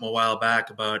posted something a while back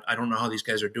about I don't know how these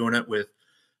guys are doing it with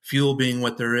fuel being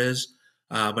what there is,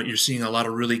 but you're seeing a lot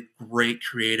of really great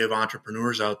creative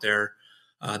entrepreneurs out there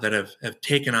that have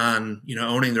taken on,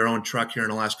 owning their own truck here in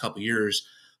the last couple of years,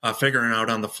 figuring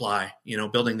out on the fly,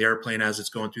 building the airplane as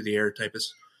it's going through the air type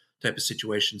of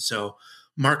situation. So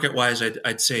market wise,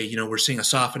 I'd say, we're seeing a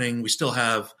softening. We still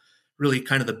have really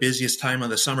kind of the busiest time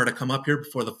of the summer to come up here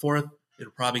before the 4th.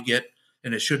 It'll probably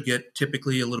and it should get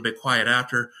typically a little bit quiet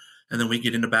after, and then we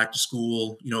get into back to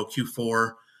school,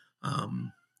 Q4.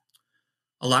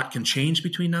 A lot can change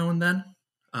between now and then,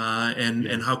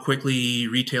 and how quickly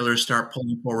retailers start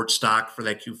pulling forward stock for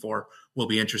that Q4 will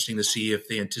be interesting to see if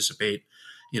they anticipate,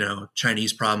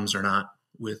 Chinese problems or not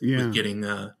with getting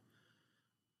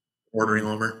ordering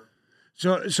over.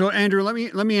 So Andrew,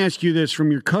 let me ask you this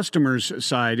from your customers'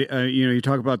 side. You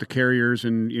talk about the carriers,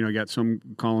 and you got some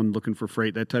calling looking for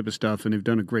freight, that type of stuff, and they've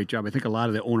done a great job. I think a lot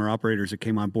of the owner operators that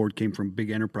came on board came from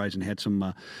big enterprise and had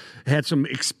some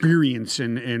experience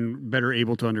and better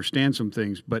able to understand some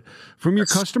things. But from your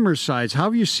customers' sides, how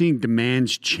are you seeing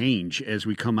demands change as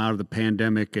we come out of the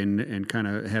pandemic and kind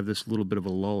of have this little bit of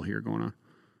a lull here going on?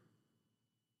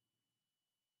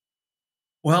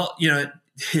 Well,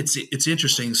 it's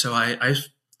interesting. So I'm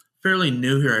fairly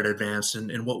new here at Advanced,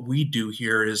 and what we do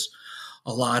here is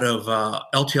a lot of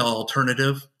LTL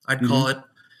alternative, I'd call it,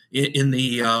 in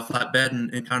the flatbed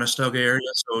and Conestoga area.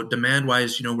 So demand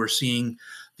wise, we're seeing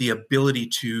the ability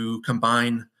to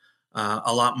combine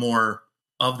a lot more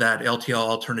of that LTL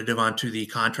alternative onto the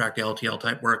contract LTL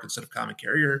type work instead of common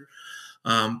carrier.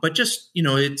 But just,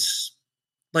 it's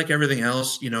like everything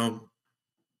else,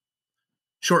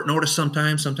 short notice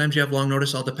sometimes you have long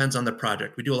notice. All depends on the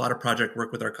project. We do a lot of project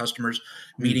work with our customers,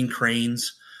 meeting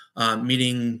cranes,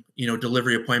 meeting,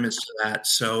 delivery appointments to that.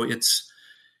 So it's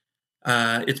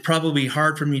probably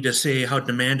hard for me to say how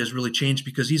demand has really changed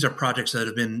because these are projects that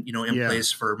have been, in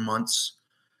place for months,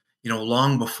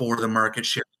 long before the market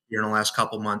shifted here in the last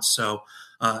couple months. So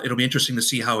it'll be interesting to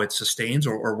see how it sustains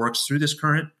or works through this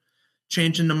current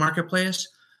change in the marketplace.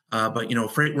 But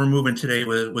freight we're moving today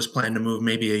was planned to move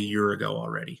maybe a year ago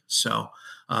already. So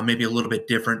maybe a little bit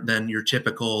different than your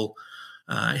typical.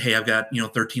 Hey, I've got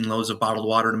 13 loads of bottled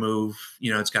water to move.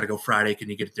 It's got to go Friday. Can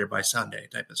you get it there by Sunday?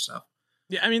 Type of stuff.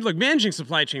 Yeah, I mean, look, managing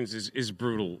supply chains is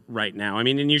brutal right now. I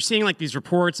mean, and you're seeing like these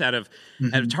reports out of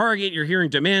Target. You're hearing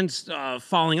demands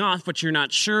falling off, but you're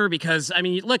not sure because, I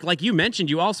mean, look, like you mentioned,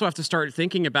 you also have to start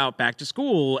thinking about back to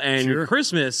school and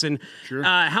Christmas and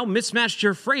how mismatched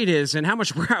your freight is and how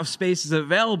much warehouse space is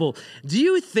available. Do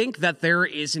you think that there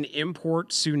is an import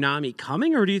tsunami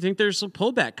coming, or do you think there's a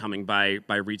pullback coming by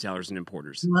retailers and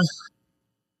importers?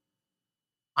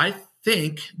 I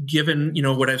think, given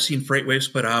what I've seen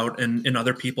FreightWaves put out and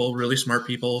other people, really smart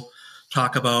people,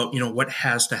 talk about what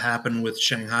has to happen with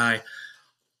Shanghai,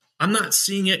 I'm not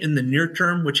seeing it in the near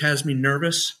term, which has me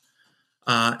nervous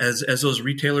as those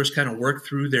retailers kind of work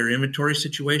through their inventory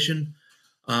situation.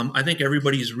 I think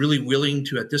everybody's really willing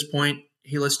to, at this point,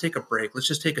 hey, let's take a break. Let's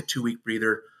just take a 2-week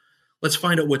breather. Let's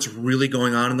find out what's really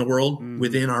going on in the world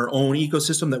within our own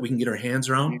ecosystem that we can get our hands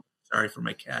around. Sorry for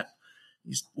my cat.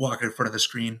 He's walking in front of the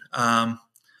screen. So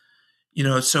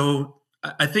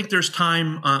I think there's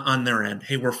time on their end.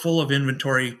 Hey, we're full of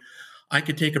inventory. I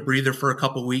could take a breather for a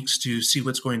couple of weeks to see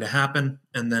what's going to happen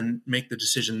and then make the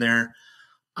decision there.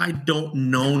 I don't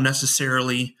know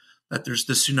necessarily that there's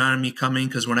the tsunami coming,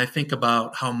 because when I think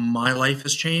about how my life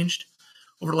has changed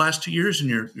over the last 2 years,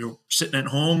 and you're sitting at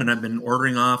home and I've been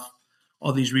ordering off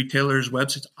all these retailers'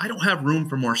 websites, I don't have room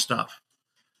for more stuff.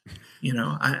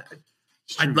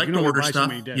 I'd like to order stuff,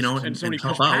 and so many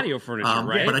help out, patio furniture,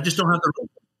 right? But I just don't have the room.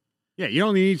 Yeah, you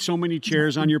only need so many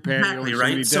chairs on your patio, Exactly, and so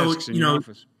right? many So, desks in your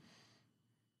office.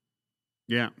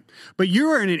 Yeah, but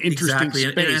you're in an interesting space.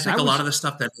 And I think a lot of the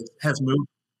stuff that has moved.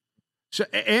 So,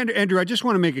 Andrew, I just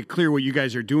want to make it clear what you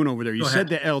guys are doing over there. You Go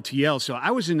said ahead. the LTL. So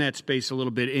I was in that space a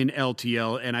little bit in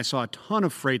LTL, and I saw a ton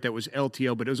of freight that was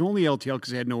LTL, but it was only LTL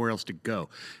because they had nowhere else to go.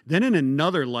 Then in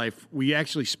another life, we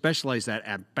actually specialized that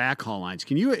at backhaul lines.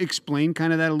 Can you explain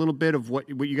kind of that a little bit of what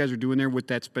you guys are doing there with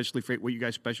that specialty freight, what you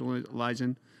guys specialize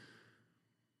in?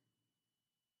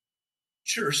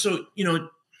 Sure. So,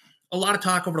 a lot of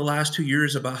talk over the last 2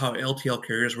 years about how LTL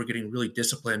carriers were getting really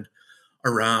disciplined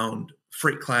around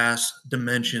freight class,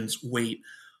 dimensions, weight,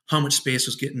 how much space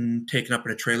was getting taken up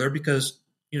in a trailer because,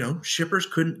 shippers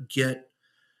couldn't get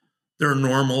their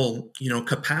normal,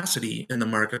 capacity in the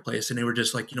marketplace. And they were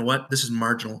just like, you know what, this is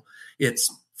marginal.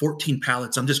 It's 14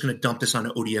 pallets. I'm just going to dump this on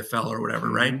an ODFL or whatever,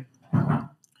 right?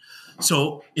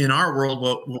 So in our world,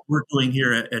 what we're doing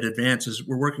here at Advance is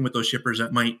we're working with those shippers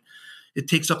that it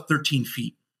takes up 13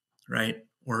 feet, right?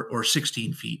 Or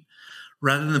 16 feet.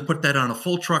 Rather than put that on a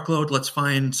full truckload, let's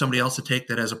find somebody else to take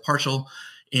that as a partial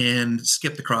and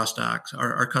skip the cross docks.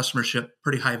 Our customers ship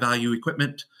pretty high value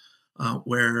equipment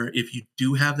where if you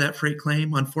do have that freight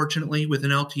claim, unfortunately, with an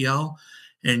LTL,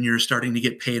 and you're starting to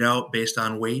get paid out based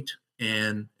on weight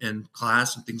and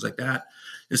class and things like that,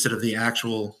 instead of the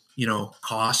actual,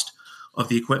 cost of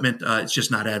the equipment, it's just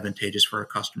not advantageous for a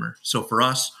customer. So for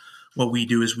us, what we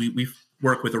do is we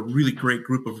work with a really great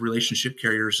group of relationship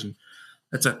carriers, and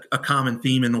that's a common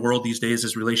theme in the world these days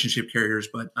is relationship carriers.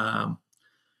 But,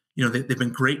 they've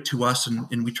been great to us,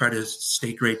 and we try to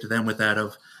stay great to them with that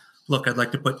of, look, I'd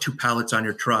like to put 2 pallets on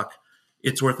your truck.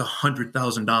 It's worth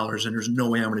 $100,000, and there's no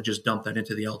way I'm going to just dump that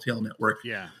into the LTL network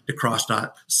to cross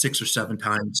dock 6 or 7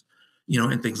 times,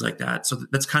 and things like that. So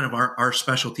that's kind of our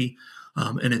specialty.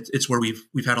 And it's where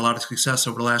we've had a lot of success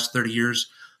over the last 30 years.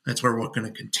 That's where we're going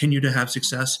to continue to have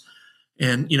success.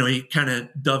 And, it kind of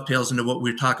dovetails into what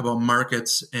we talk about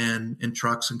markets and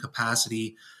trucks and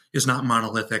capacity is not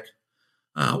monolithic.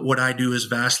 What I do is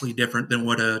vastly different than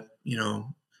what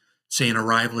say an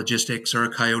Arrive Logistics or a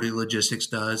Coyote Logistics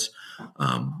does.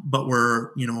 But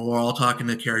we're all talking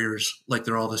to carriers like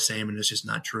they're all the same, and it's just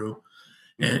not true.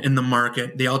 And in the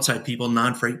market, the outside people,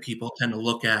 non-freight people tend to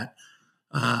look at,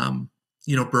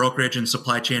 brokerage and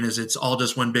supply chain as it's all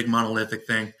just one big monolithic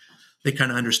thing. They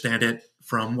kind of understand it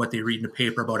from what they read in the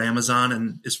paper about Amazon.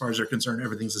 And as far as they're concerned,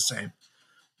 everything's the same.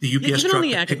 The UPS truck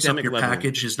that picks up your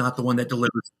package is not the one that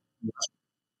delivers.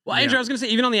 Well, Andrew, I was going to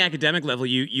say, even on the academic level,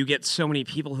 you get so many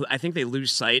people who I think they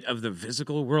lose sight of the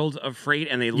physical world of freight,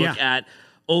 and they look at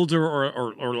older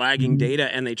or lagging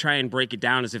data, and they try and break it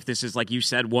down as if this is, like you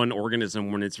said, one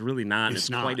organism, when it's really not. And it's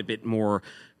quite a bit more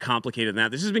complicated than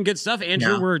that. This has been good stuff,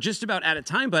 Andrew. We're just about out of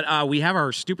time, but we have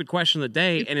our stupid question of the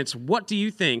day, and it's, what do you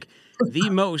think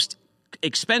the most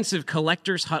expensive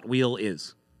collector's Hot Wheel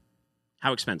is?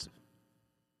 How expensive?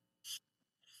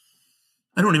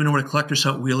 I don't even know what a collector's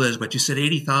Hot Wheel is, but you said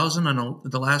 80,000 on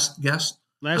the last guess.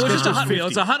 Well, it's just a Hot Wheel.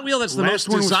 It's a Hot Wheel that's the most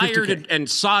desired and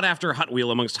sought after Hot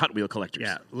Wheel amongst Hot Wheel collectors.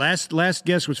 Yeah. Last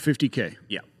guess was 50K.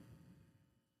 Yeah.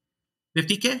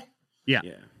 50K? Yeah.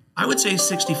 I would say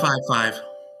 65.5.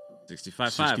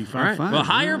 65.5. All right. Well,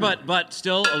 higher, but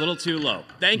still a little too low.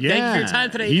 Thank you for your time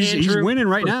today, Andrew. He's winning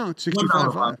right now.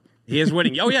 65.5. He is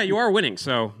winning. Oh, yeah, you are winning.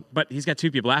 So, but he's got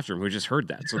two people after him who just heard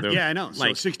that. So yeah, I know. So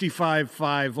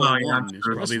 65.5 is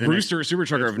probably the Rooster or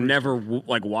Supertrucker have never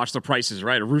watched the prices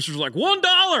right. A Rooster's like $1.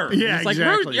 Yeah, it's like,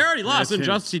 exactly. You already lost. And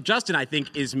Justin, I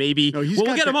think, is maybe.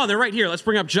 We'll get them on. They're right here. Let's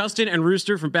bring up Justin and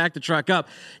Rooster from Back the Truck Up.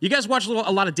 You guys watch a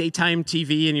lot of daytime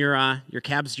TV in your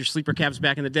cabs, your sleeper cabs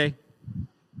back in the day?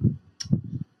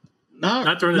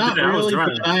 Not really,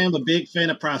 but I am a big fan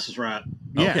of Price is Right.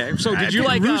 Yeah. Okay, so did you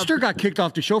like... Rooster got kicked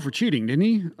off the show for cheating, didn't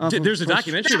he? There's a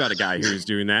documentary about a guy who was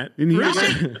doing that. You were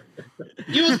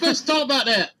supposed to talk about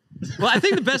that. Well, I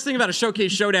think the best thing about a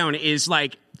Showcase Showdown is,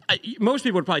 like, most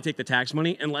people would probably take the tax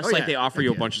money unless they offer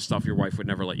you a bunch of stuff your wife would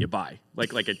never let you buy,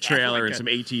 like a trailer and some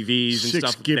ATVs and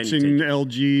stuff. 6 Gibson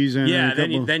LGs and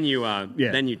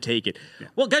then you take it. Yeah.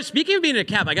 Well, guys, speaking of being in a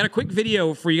cab, I got a quick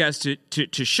video for you guys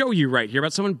to show you right here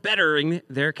about someone bettering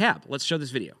their cab. Let's show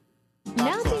this video.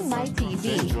 Mounting my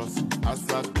TV.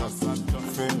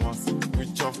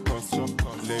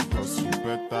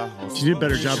 She did a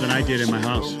better job than I did in my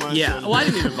house. Yeah, well, I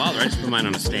didn't even bother. I just put mine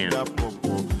on a stand. The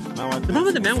problem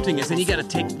with the mounting is then you got to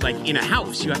take, like, in a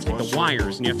house, you have to take the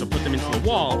wires and you have to put them into the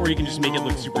wall, or you can just make it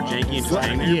look super janky and just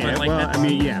hang there.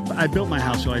 Yeah, but I built my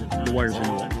house, so the wires are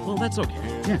in there. Well, that's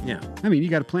okay. Yeah. I mean, you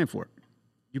got to plan for it.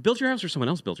 You built your house or someone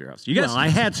else built your house? You guys, well, I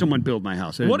had someone build my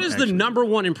house. What is the number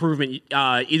one improvement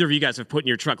either of you guys have put in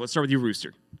your truck? Let's start with you,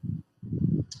 Rooster.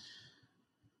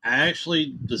 I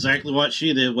actually exactly what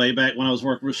she did way back when I was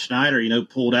working with Schneider.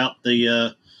 Pulled out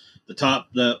the top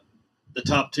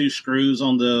two screws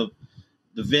on the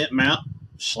vent mount,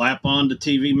 slap on the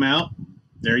TV mount.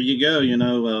 There you go.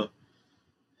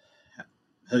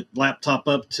 Hook laptop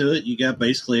up to it. You got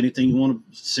basically anything you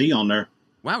want to see on there.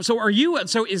 Wow.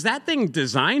 So is that thing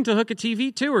designed to hook a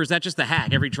TV to, or is that just a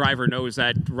hack? Every driver knows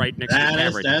that right next to the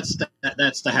camera.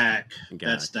 That's the hack.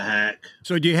 That's the hack.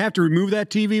 So do you have to remove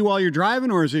that TV while you're driving,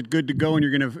 or is it good to go and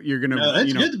you're gonna? No,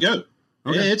 it's good to go.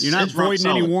 Okay. You're not voiding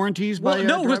any warranties by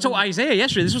no. So Isaiah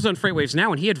yesterday, this was on FreightWaves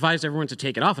Now, and he advised everyone to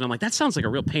take it off. And I'm like, that sounds like a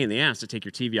real pain in the ass to take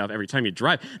your TV off every time you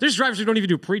drive. There's drivers who don't even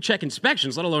do pre-check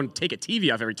inspections, let alone take a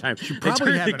TV off every time.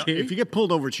 Probably have it, if you get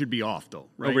pulled over, it should be off though.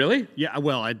 Right? Oh, really? Yeah.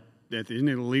 Well, isn't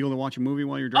it illegal to watch a movie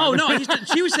while you're driving? Oh no,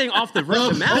 she was saying off the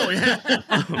mount.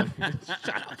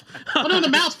 Shut up. Well, no, the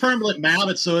mount's permanent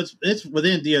mounted, so it's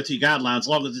within DOT guidelines as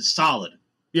long as it's solid.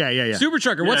 Yeah. Super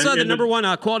Trucker, what's the number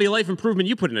one quality of life improvement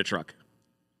you put in a truck?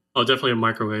 Oh, definitely a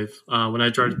microwave. When I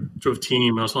drove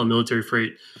team, I was on military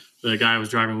freight. The guy I was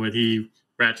driving with, he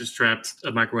ratchet strapped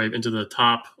a microwave into the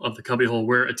top of the cubbyhole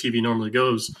where a TV normally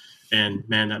goes, and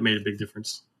man, that made a big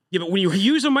difference. Yeah, but when you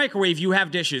use a microwave, you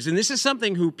have dishes. And this is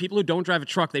something people who don't drive a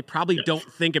truck, they probably don't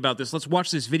think about this. Let's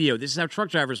watch this video. This is how truck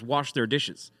drivers wash their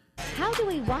dishes. How do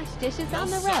we wash dishes on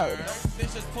the road?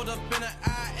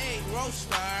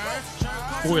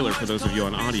 Spoiler for those of you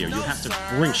on audio, you have to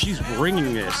she's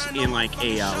bringing this in like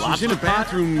a lobster pot.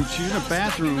 She's in a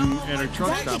bathroom at a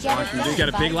truck stop washing. She's got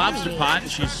a big lobster pot, and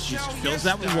she fills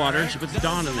that with water, she puts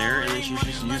Dawn in there, and then she's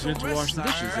just using it to wash the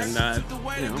dishes. And,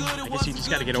 I guess you just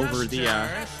got to get over the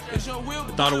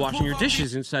thought of washing your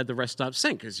dishes inside the rest stop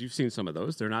sink, because you've seen some of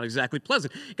those. They're not exactly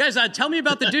pleasant. Guys, tell me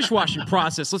about the dishwashing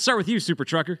process. Let's start with you, Super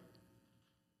Trucker.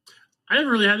 I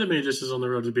never really had that many dishes on the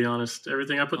road, to be honest.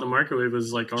 Everything I put in the microwave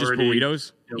was like already...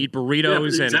 Just burritos? Eat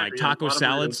burritos and like taco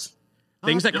salads?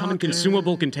 Things that come in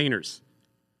consumable containers.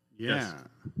 Yeah.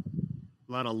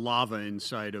 A lot of lava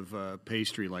inside of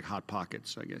pastry, like Hot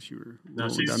Pockets, I guess you were... No,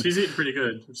 she's eating pretty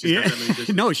good.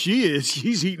 No, she is.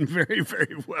 She's eating very,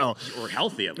 very well. Or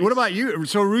healthy, at least. What about you?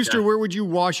 So, Rooster, where would you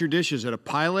wash your dishes? At a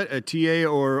Pilot, a TA,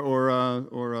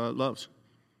 or Love's?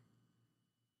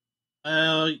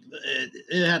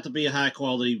 It'd have to be a high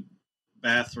quality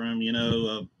bathroom.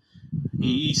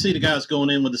 You see the guys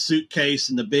going in with the suitcase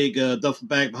and the big duffel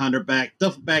bag behind their back.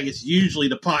 Duffel bag is usually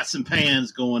the pots and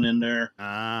pans going in there.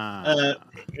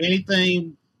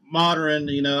 Anything modern,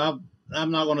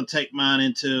 I'm not going to take mine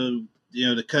into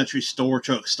the country store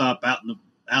truck stop out in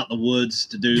the woods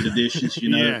to do the dishes.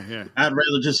 Yeah. I'd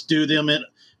rather just do them in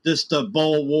just a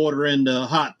bowl of water in the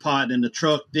hot pot in the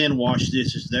truck, then wash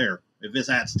dishes there. If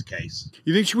that's the case.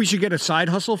 You think we should get a side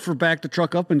hustle for Back the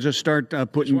Truck Up and just start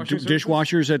putting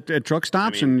dishwashers at truck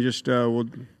stops and just we'll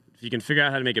If you can figure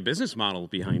out how to make a business model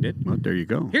behind it. Well, there you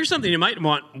go. Here's something you might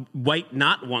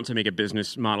not want to make a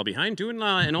business model behind. Doing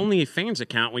an OnlyFans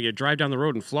account when you drive down the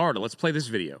road in Florida. Let's play this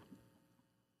video.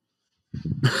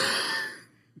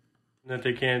 That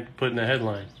they can't put in a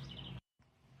headline.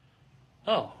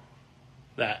 Oh,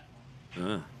 that.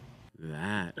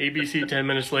 That. ABC 10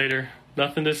 minutes later.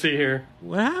 Nothing to see here.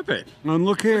 What happened? And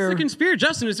look here. What's the conspiracy?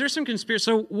 Justin, is there some conspiracy?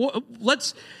 So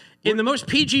let's, in the most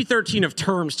PG-13 of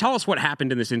terms, tell us what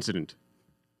happened in this incident.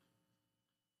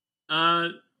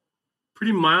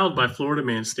 Pretty mild by Florida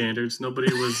man standards.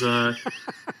 Nobody was,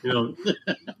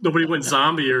 nobody went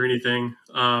zombie or anything.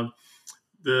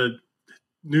 The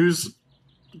news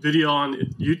video on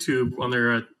YouTube on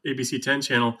their ABC 10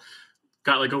 channel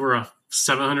got like over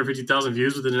 750,000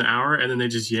 views within an hour, and then they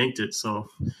just yanked it. So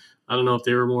I don't know if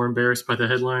they were more embarrassed by the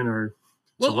headline or.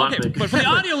 Well, okay, but for the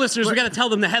audio listeners, we got to tell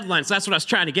them the headlines. So that's what I was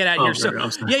trying to get at here. So,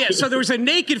 yeah. So there was a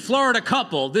naked Florida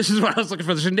couple. This is what I was looking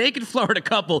for. There's a naked Florida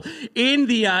couple in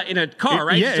a car,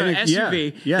 right? Yeah, an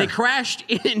SUV. Yeah. They crashed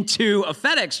into a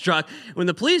FedEx truck. When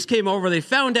the police came over, they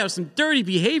found out some dirty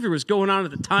behavior was going on at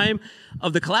the time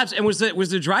of the collapse. And was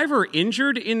the driver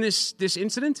injured in this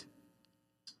incident?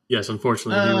 Yes,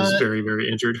 unfortunately, he was very, very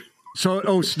injured.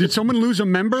 So, did someone lose a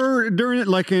member during it,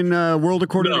 like in World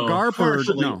According to Garp?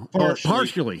 Partially, or no? partially.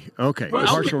 Partially. Okay. Well,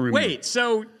 Partial removal. wait,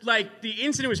 so like the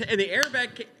incident was, and the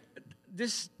airbag.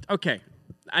 This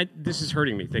is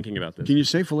hurting me thinking about this. Can you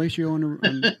say fellatio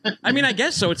on? I mean, I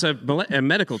guess so. It's a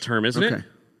medical term, isn't it? Okay.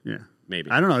 Yeah.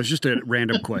 Maybe. I don't know. It's just a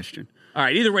random question. All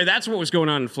right. Either way, that's what was going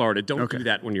on in Florida. Don't do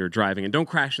that when you're driving, and don't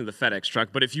crash into the FedEx truck.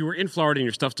 But if you were in Florida and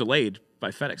your stuff's delayed by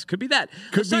FedEx, could be that.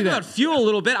 Let's talk about fuel a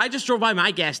little bit. I just drove by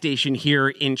my gas station here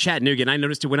in Chattanooga, and I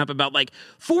noticed it went up about like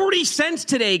 40 cents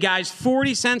today, guys.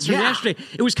 40 cents from yesterday.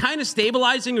 It was kind of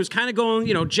stabilizing. It was kind of going,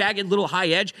 jagged, little high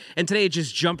edge, and today it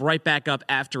just jumped right back up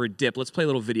after a dip. Let's play a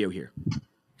little video here.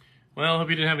 Well, I hope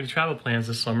you didn't have any travel plans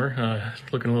this summer.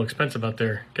 It's looking a little expensive out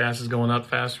there. Gas is going up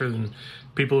faster than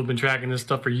people who've been tracking this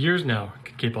stuff for years now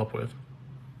can keep up with.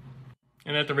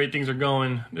 And at the rate things are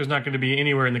going, there's not going to be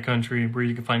anywhere in the country where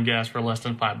you can find gas for less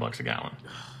than $5 a gallon.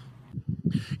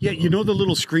 Yeah, the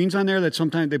little screens on there that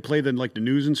sometimes they play the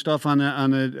news and stuff on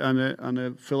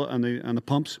the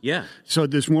pumps. Yeah. So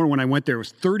this morning when I went there, it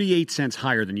was 38 cents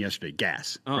higher than yesterday,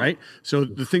 gas. Right. So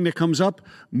the thing that comes up,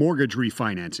 mortgage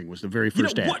refinancing was the very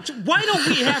first ad. Why don't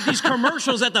we have these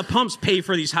commercials at the pumps pay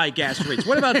for these high gas rates?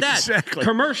 What about that? Exactly.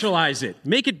 Commercialize it.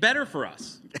 Make it better for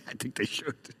us. I think they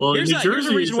should. Well, here's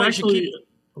a reason why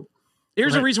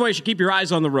you should keep your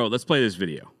eyes on the road. Let's play this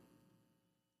video.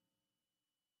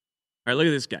 All right, look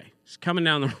at this guy. He's coming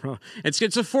down the road. It's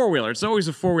a four-wheeler. It's always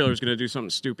a four-wheeler who's going to do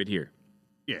something stupid here.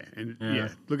 Yeah,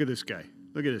 look at this guy.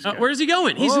 Look at this guy. Where's he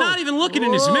going? He's not even looking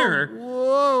in his mirror.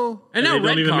 Whoa. And now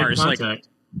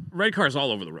red cars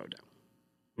all over the road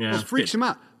now. Yeah. It freaks him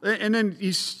out. And then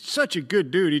he's such a good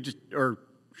dude.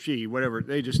 Whatever,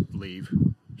 they just leave.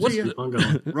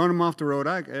 Run him off the road.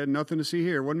 I had nothing to see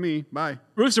here. Wasn't me. Bye.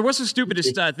 Rooster, what's the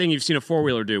stupidest thing you've seen a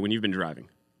four-wheeler do when you've been driving?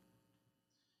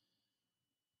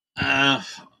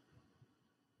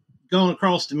 Going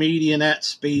across the median at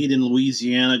speed in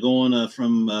Louisiana, going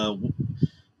from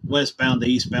westbound to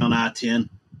eastbound I-10.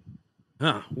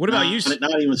 Huh. What about you?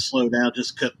 Not even slow down,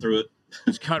 just cut through it.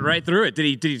 Just cut right through it.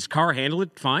 Did his car handle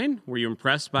it fine? Were you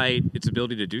impressed by its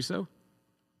ability to do so?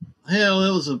 Hell,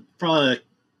 it was probably an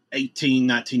 18,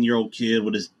 19-year-old kid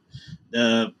with his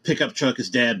pickup truck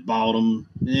his dad bought him,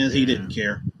 and he didn't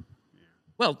care.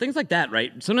 Well, things like that,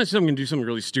 right? Sometimes someone can do something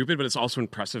really stupid, but it's also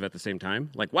impressive at the same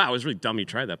time. Like, wow, it was really dumb you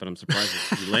tried that, but I'm surprised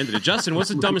you landed it. Justin, what's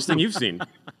the dumbest thing you've seen?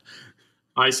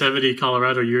 I-70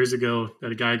 Colorado years ago,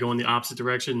 had a guy going the opposite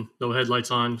direction, no headlights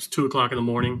on. It was 2 o'clock in the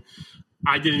morning.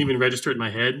 I didn't even register it in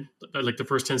my head. Like the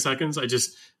first 10 seconds, it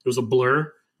was a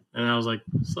blur. And I was like,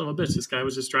 son of a bitch, this guy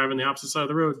was just driving the opposite side of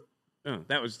the road. Oh,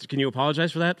 can you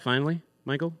apologize for that, finally,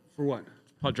 Michael? For what?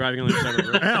 Driving on the other side of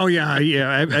the road. Oh yeah.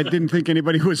 I didn't think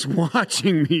anybody was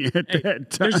watching me at that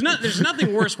time. There's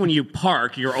nothing worse when you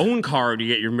park your own car to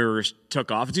get your mirrors took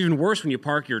off. It's even worse when you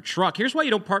park your truck. Here's why you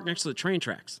don't park next to the train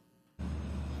tracks.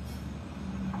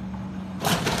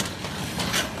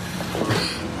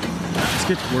 It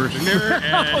gets worse.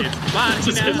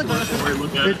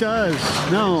 It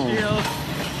does. No.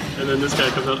 And then this guy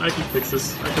comes out. I can fix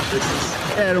this.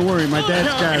 Yeah, don't worry. My dad's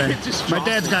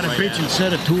got a bitchin'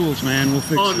 set of tools, man. We'll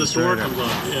fix it. The door comes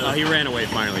up. Yeah. He ran away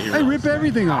finally. I rip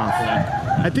everything off.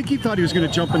 I think he thought he was going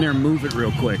to jump in there and move it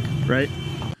real quick, right?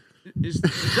 Is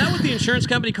that what the insurance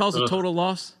company calls a total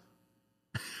loss?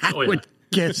 Oh, yeah.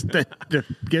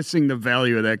 guessing the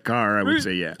value of that car, I would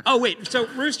say yeah. Oh, wait. So,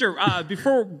 Rooster,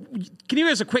 before, can you give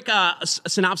us a quick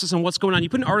synopsis on what's going on? You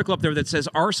put an article up there that says,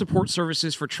 "Are support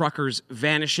services for truckers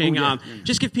vanishing?" Oh, yeah.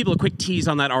 Just give people a quick tease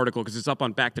on that article because it's up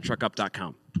on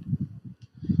backthetruckup.com.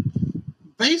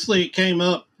 Basically, it came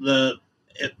up the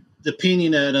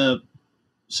opinion that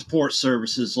support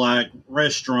services like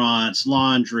restaurants,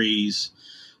 laundries,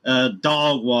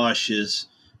 dog washes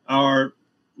are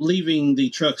leaving the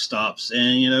truck stops,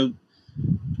 and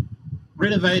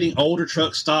renovating older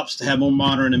truck stops to have more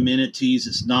modern amenities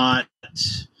is not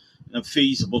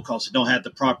feasible because they don't have the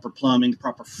proper plumbing, the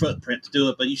proper footprint to do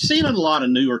it. But you've seen a lot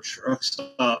of newer truck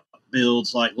stop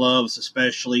builds, like Love's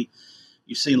especially.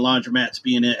 You've seen laundromats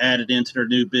being added into their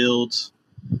new builds,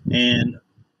 and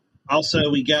also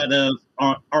we got an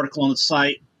article on the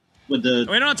site with the.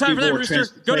 We don't have time for that, Rooster.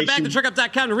 Go to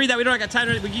backthetruckup.com to read that. We don't got time.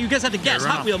 You guys have to guess.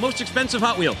 Hot Wheel, most expensive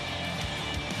Hot Wheel.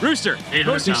 Rooster.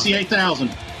 68,000.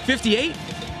 58?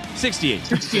 68.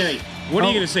 68. What are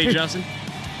you going to say, Justin?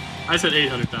 I said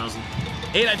 800,000.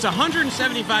 It's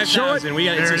 175,000. We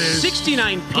got it's a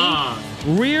 69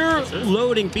 rear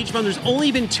loading beach bum. There's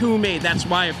only been 2 made. That's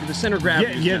why for the center of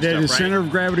gravity. The center of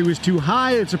gravity was too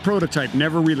high. It's a prototype,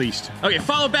 never released. Okay,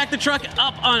 follow Back the Truck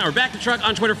Back the Truck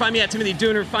on Twitter. Find me at Timothy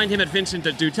Dooner. Find him at Vincent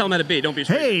Adu. Tell him how to be. Don't be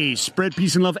afraid. Hey, spread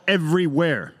peace and love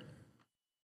everywhere.